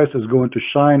of Christ is going to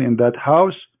shine in that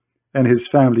house, and his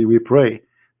family, we pray,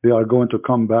 they are going to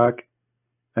come back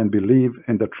and believe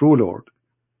in the true Lord,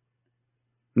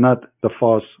 not the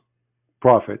false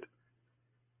prophet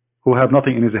who have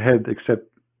nothing in his head except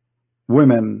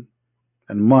women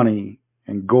and money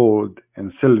and gold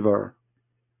and silver.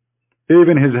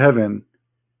 Even his heaven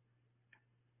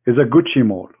is a Gucci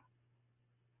mall,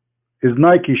 his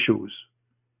Nike shoes,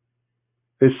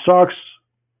 his socks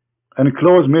and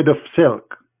clothes made of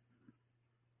silk.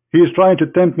 He is trying to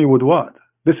tempt me with what?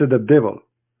 This is the devil.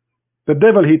 The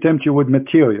devil, he tempts you with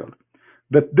material.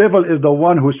 The devil is the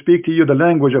one who speaks to you the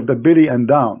language of the belly and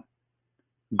down.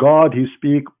 God, he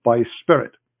speaks by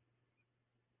spirit.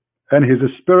 And his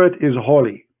spirit is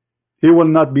holy. He will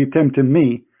not be tempting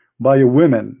me by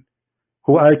women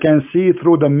who I can see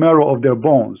through the marrow of their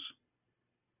bones.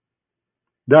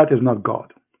 That is not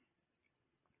God.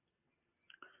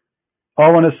 I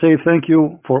want to say thank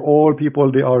you for all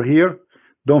people that are here.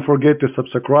 Don't forget to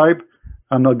subscribe.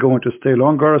 I'm not going to stay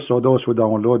longer, so those who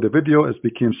download the video, it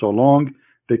became so long,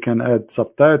 they can add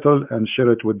subtitles and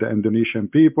share it with the Indonesian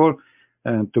people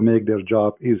and to make their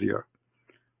job easier.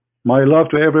 My love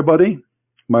to everybody.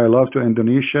 My love to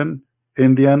Indonesian,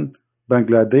 Indian,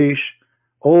 Bangladesh,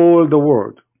 all the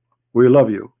world. We love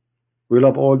you. We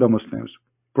love all the Muslims.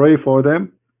 Pray for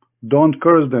them. Don't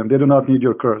curse them. They do not need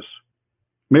your curse.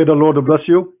 May the Lord bless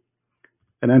you,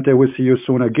 and until we see you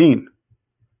soon again.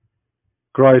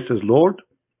 Christ is Lord,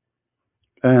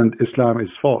 and Islam is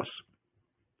false.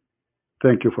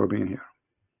 Thank you for being here.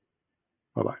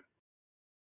 Bye-bye.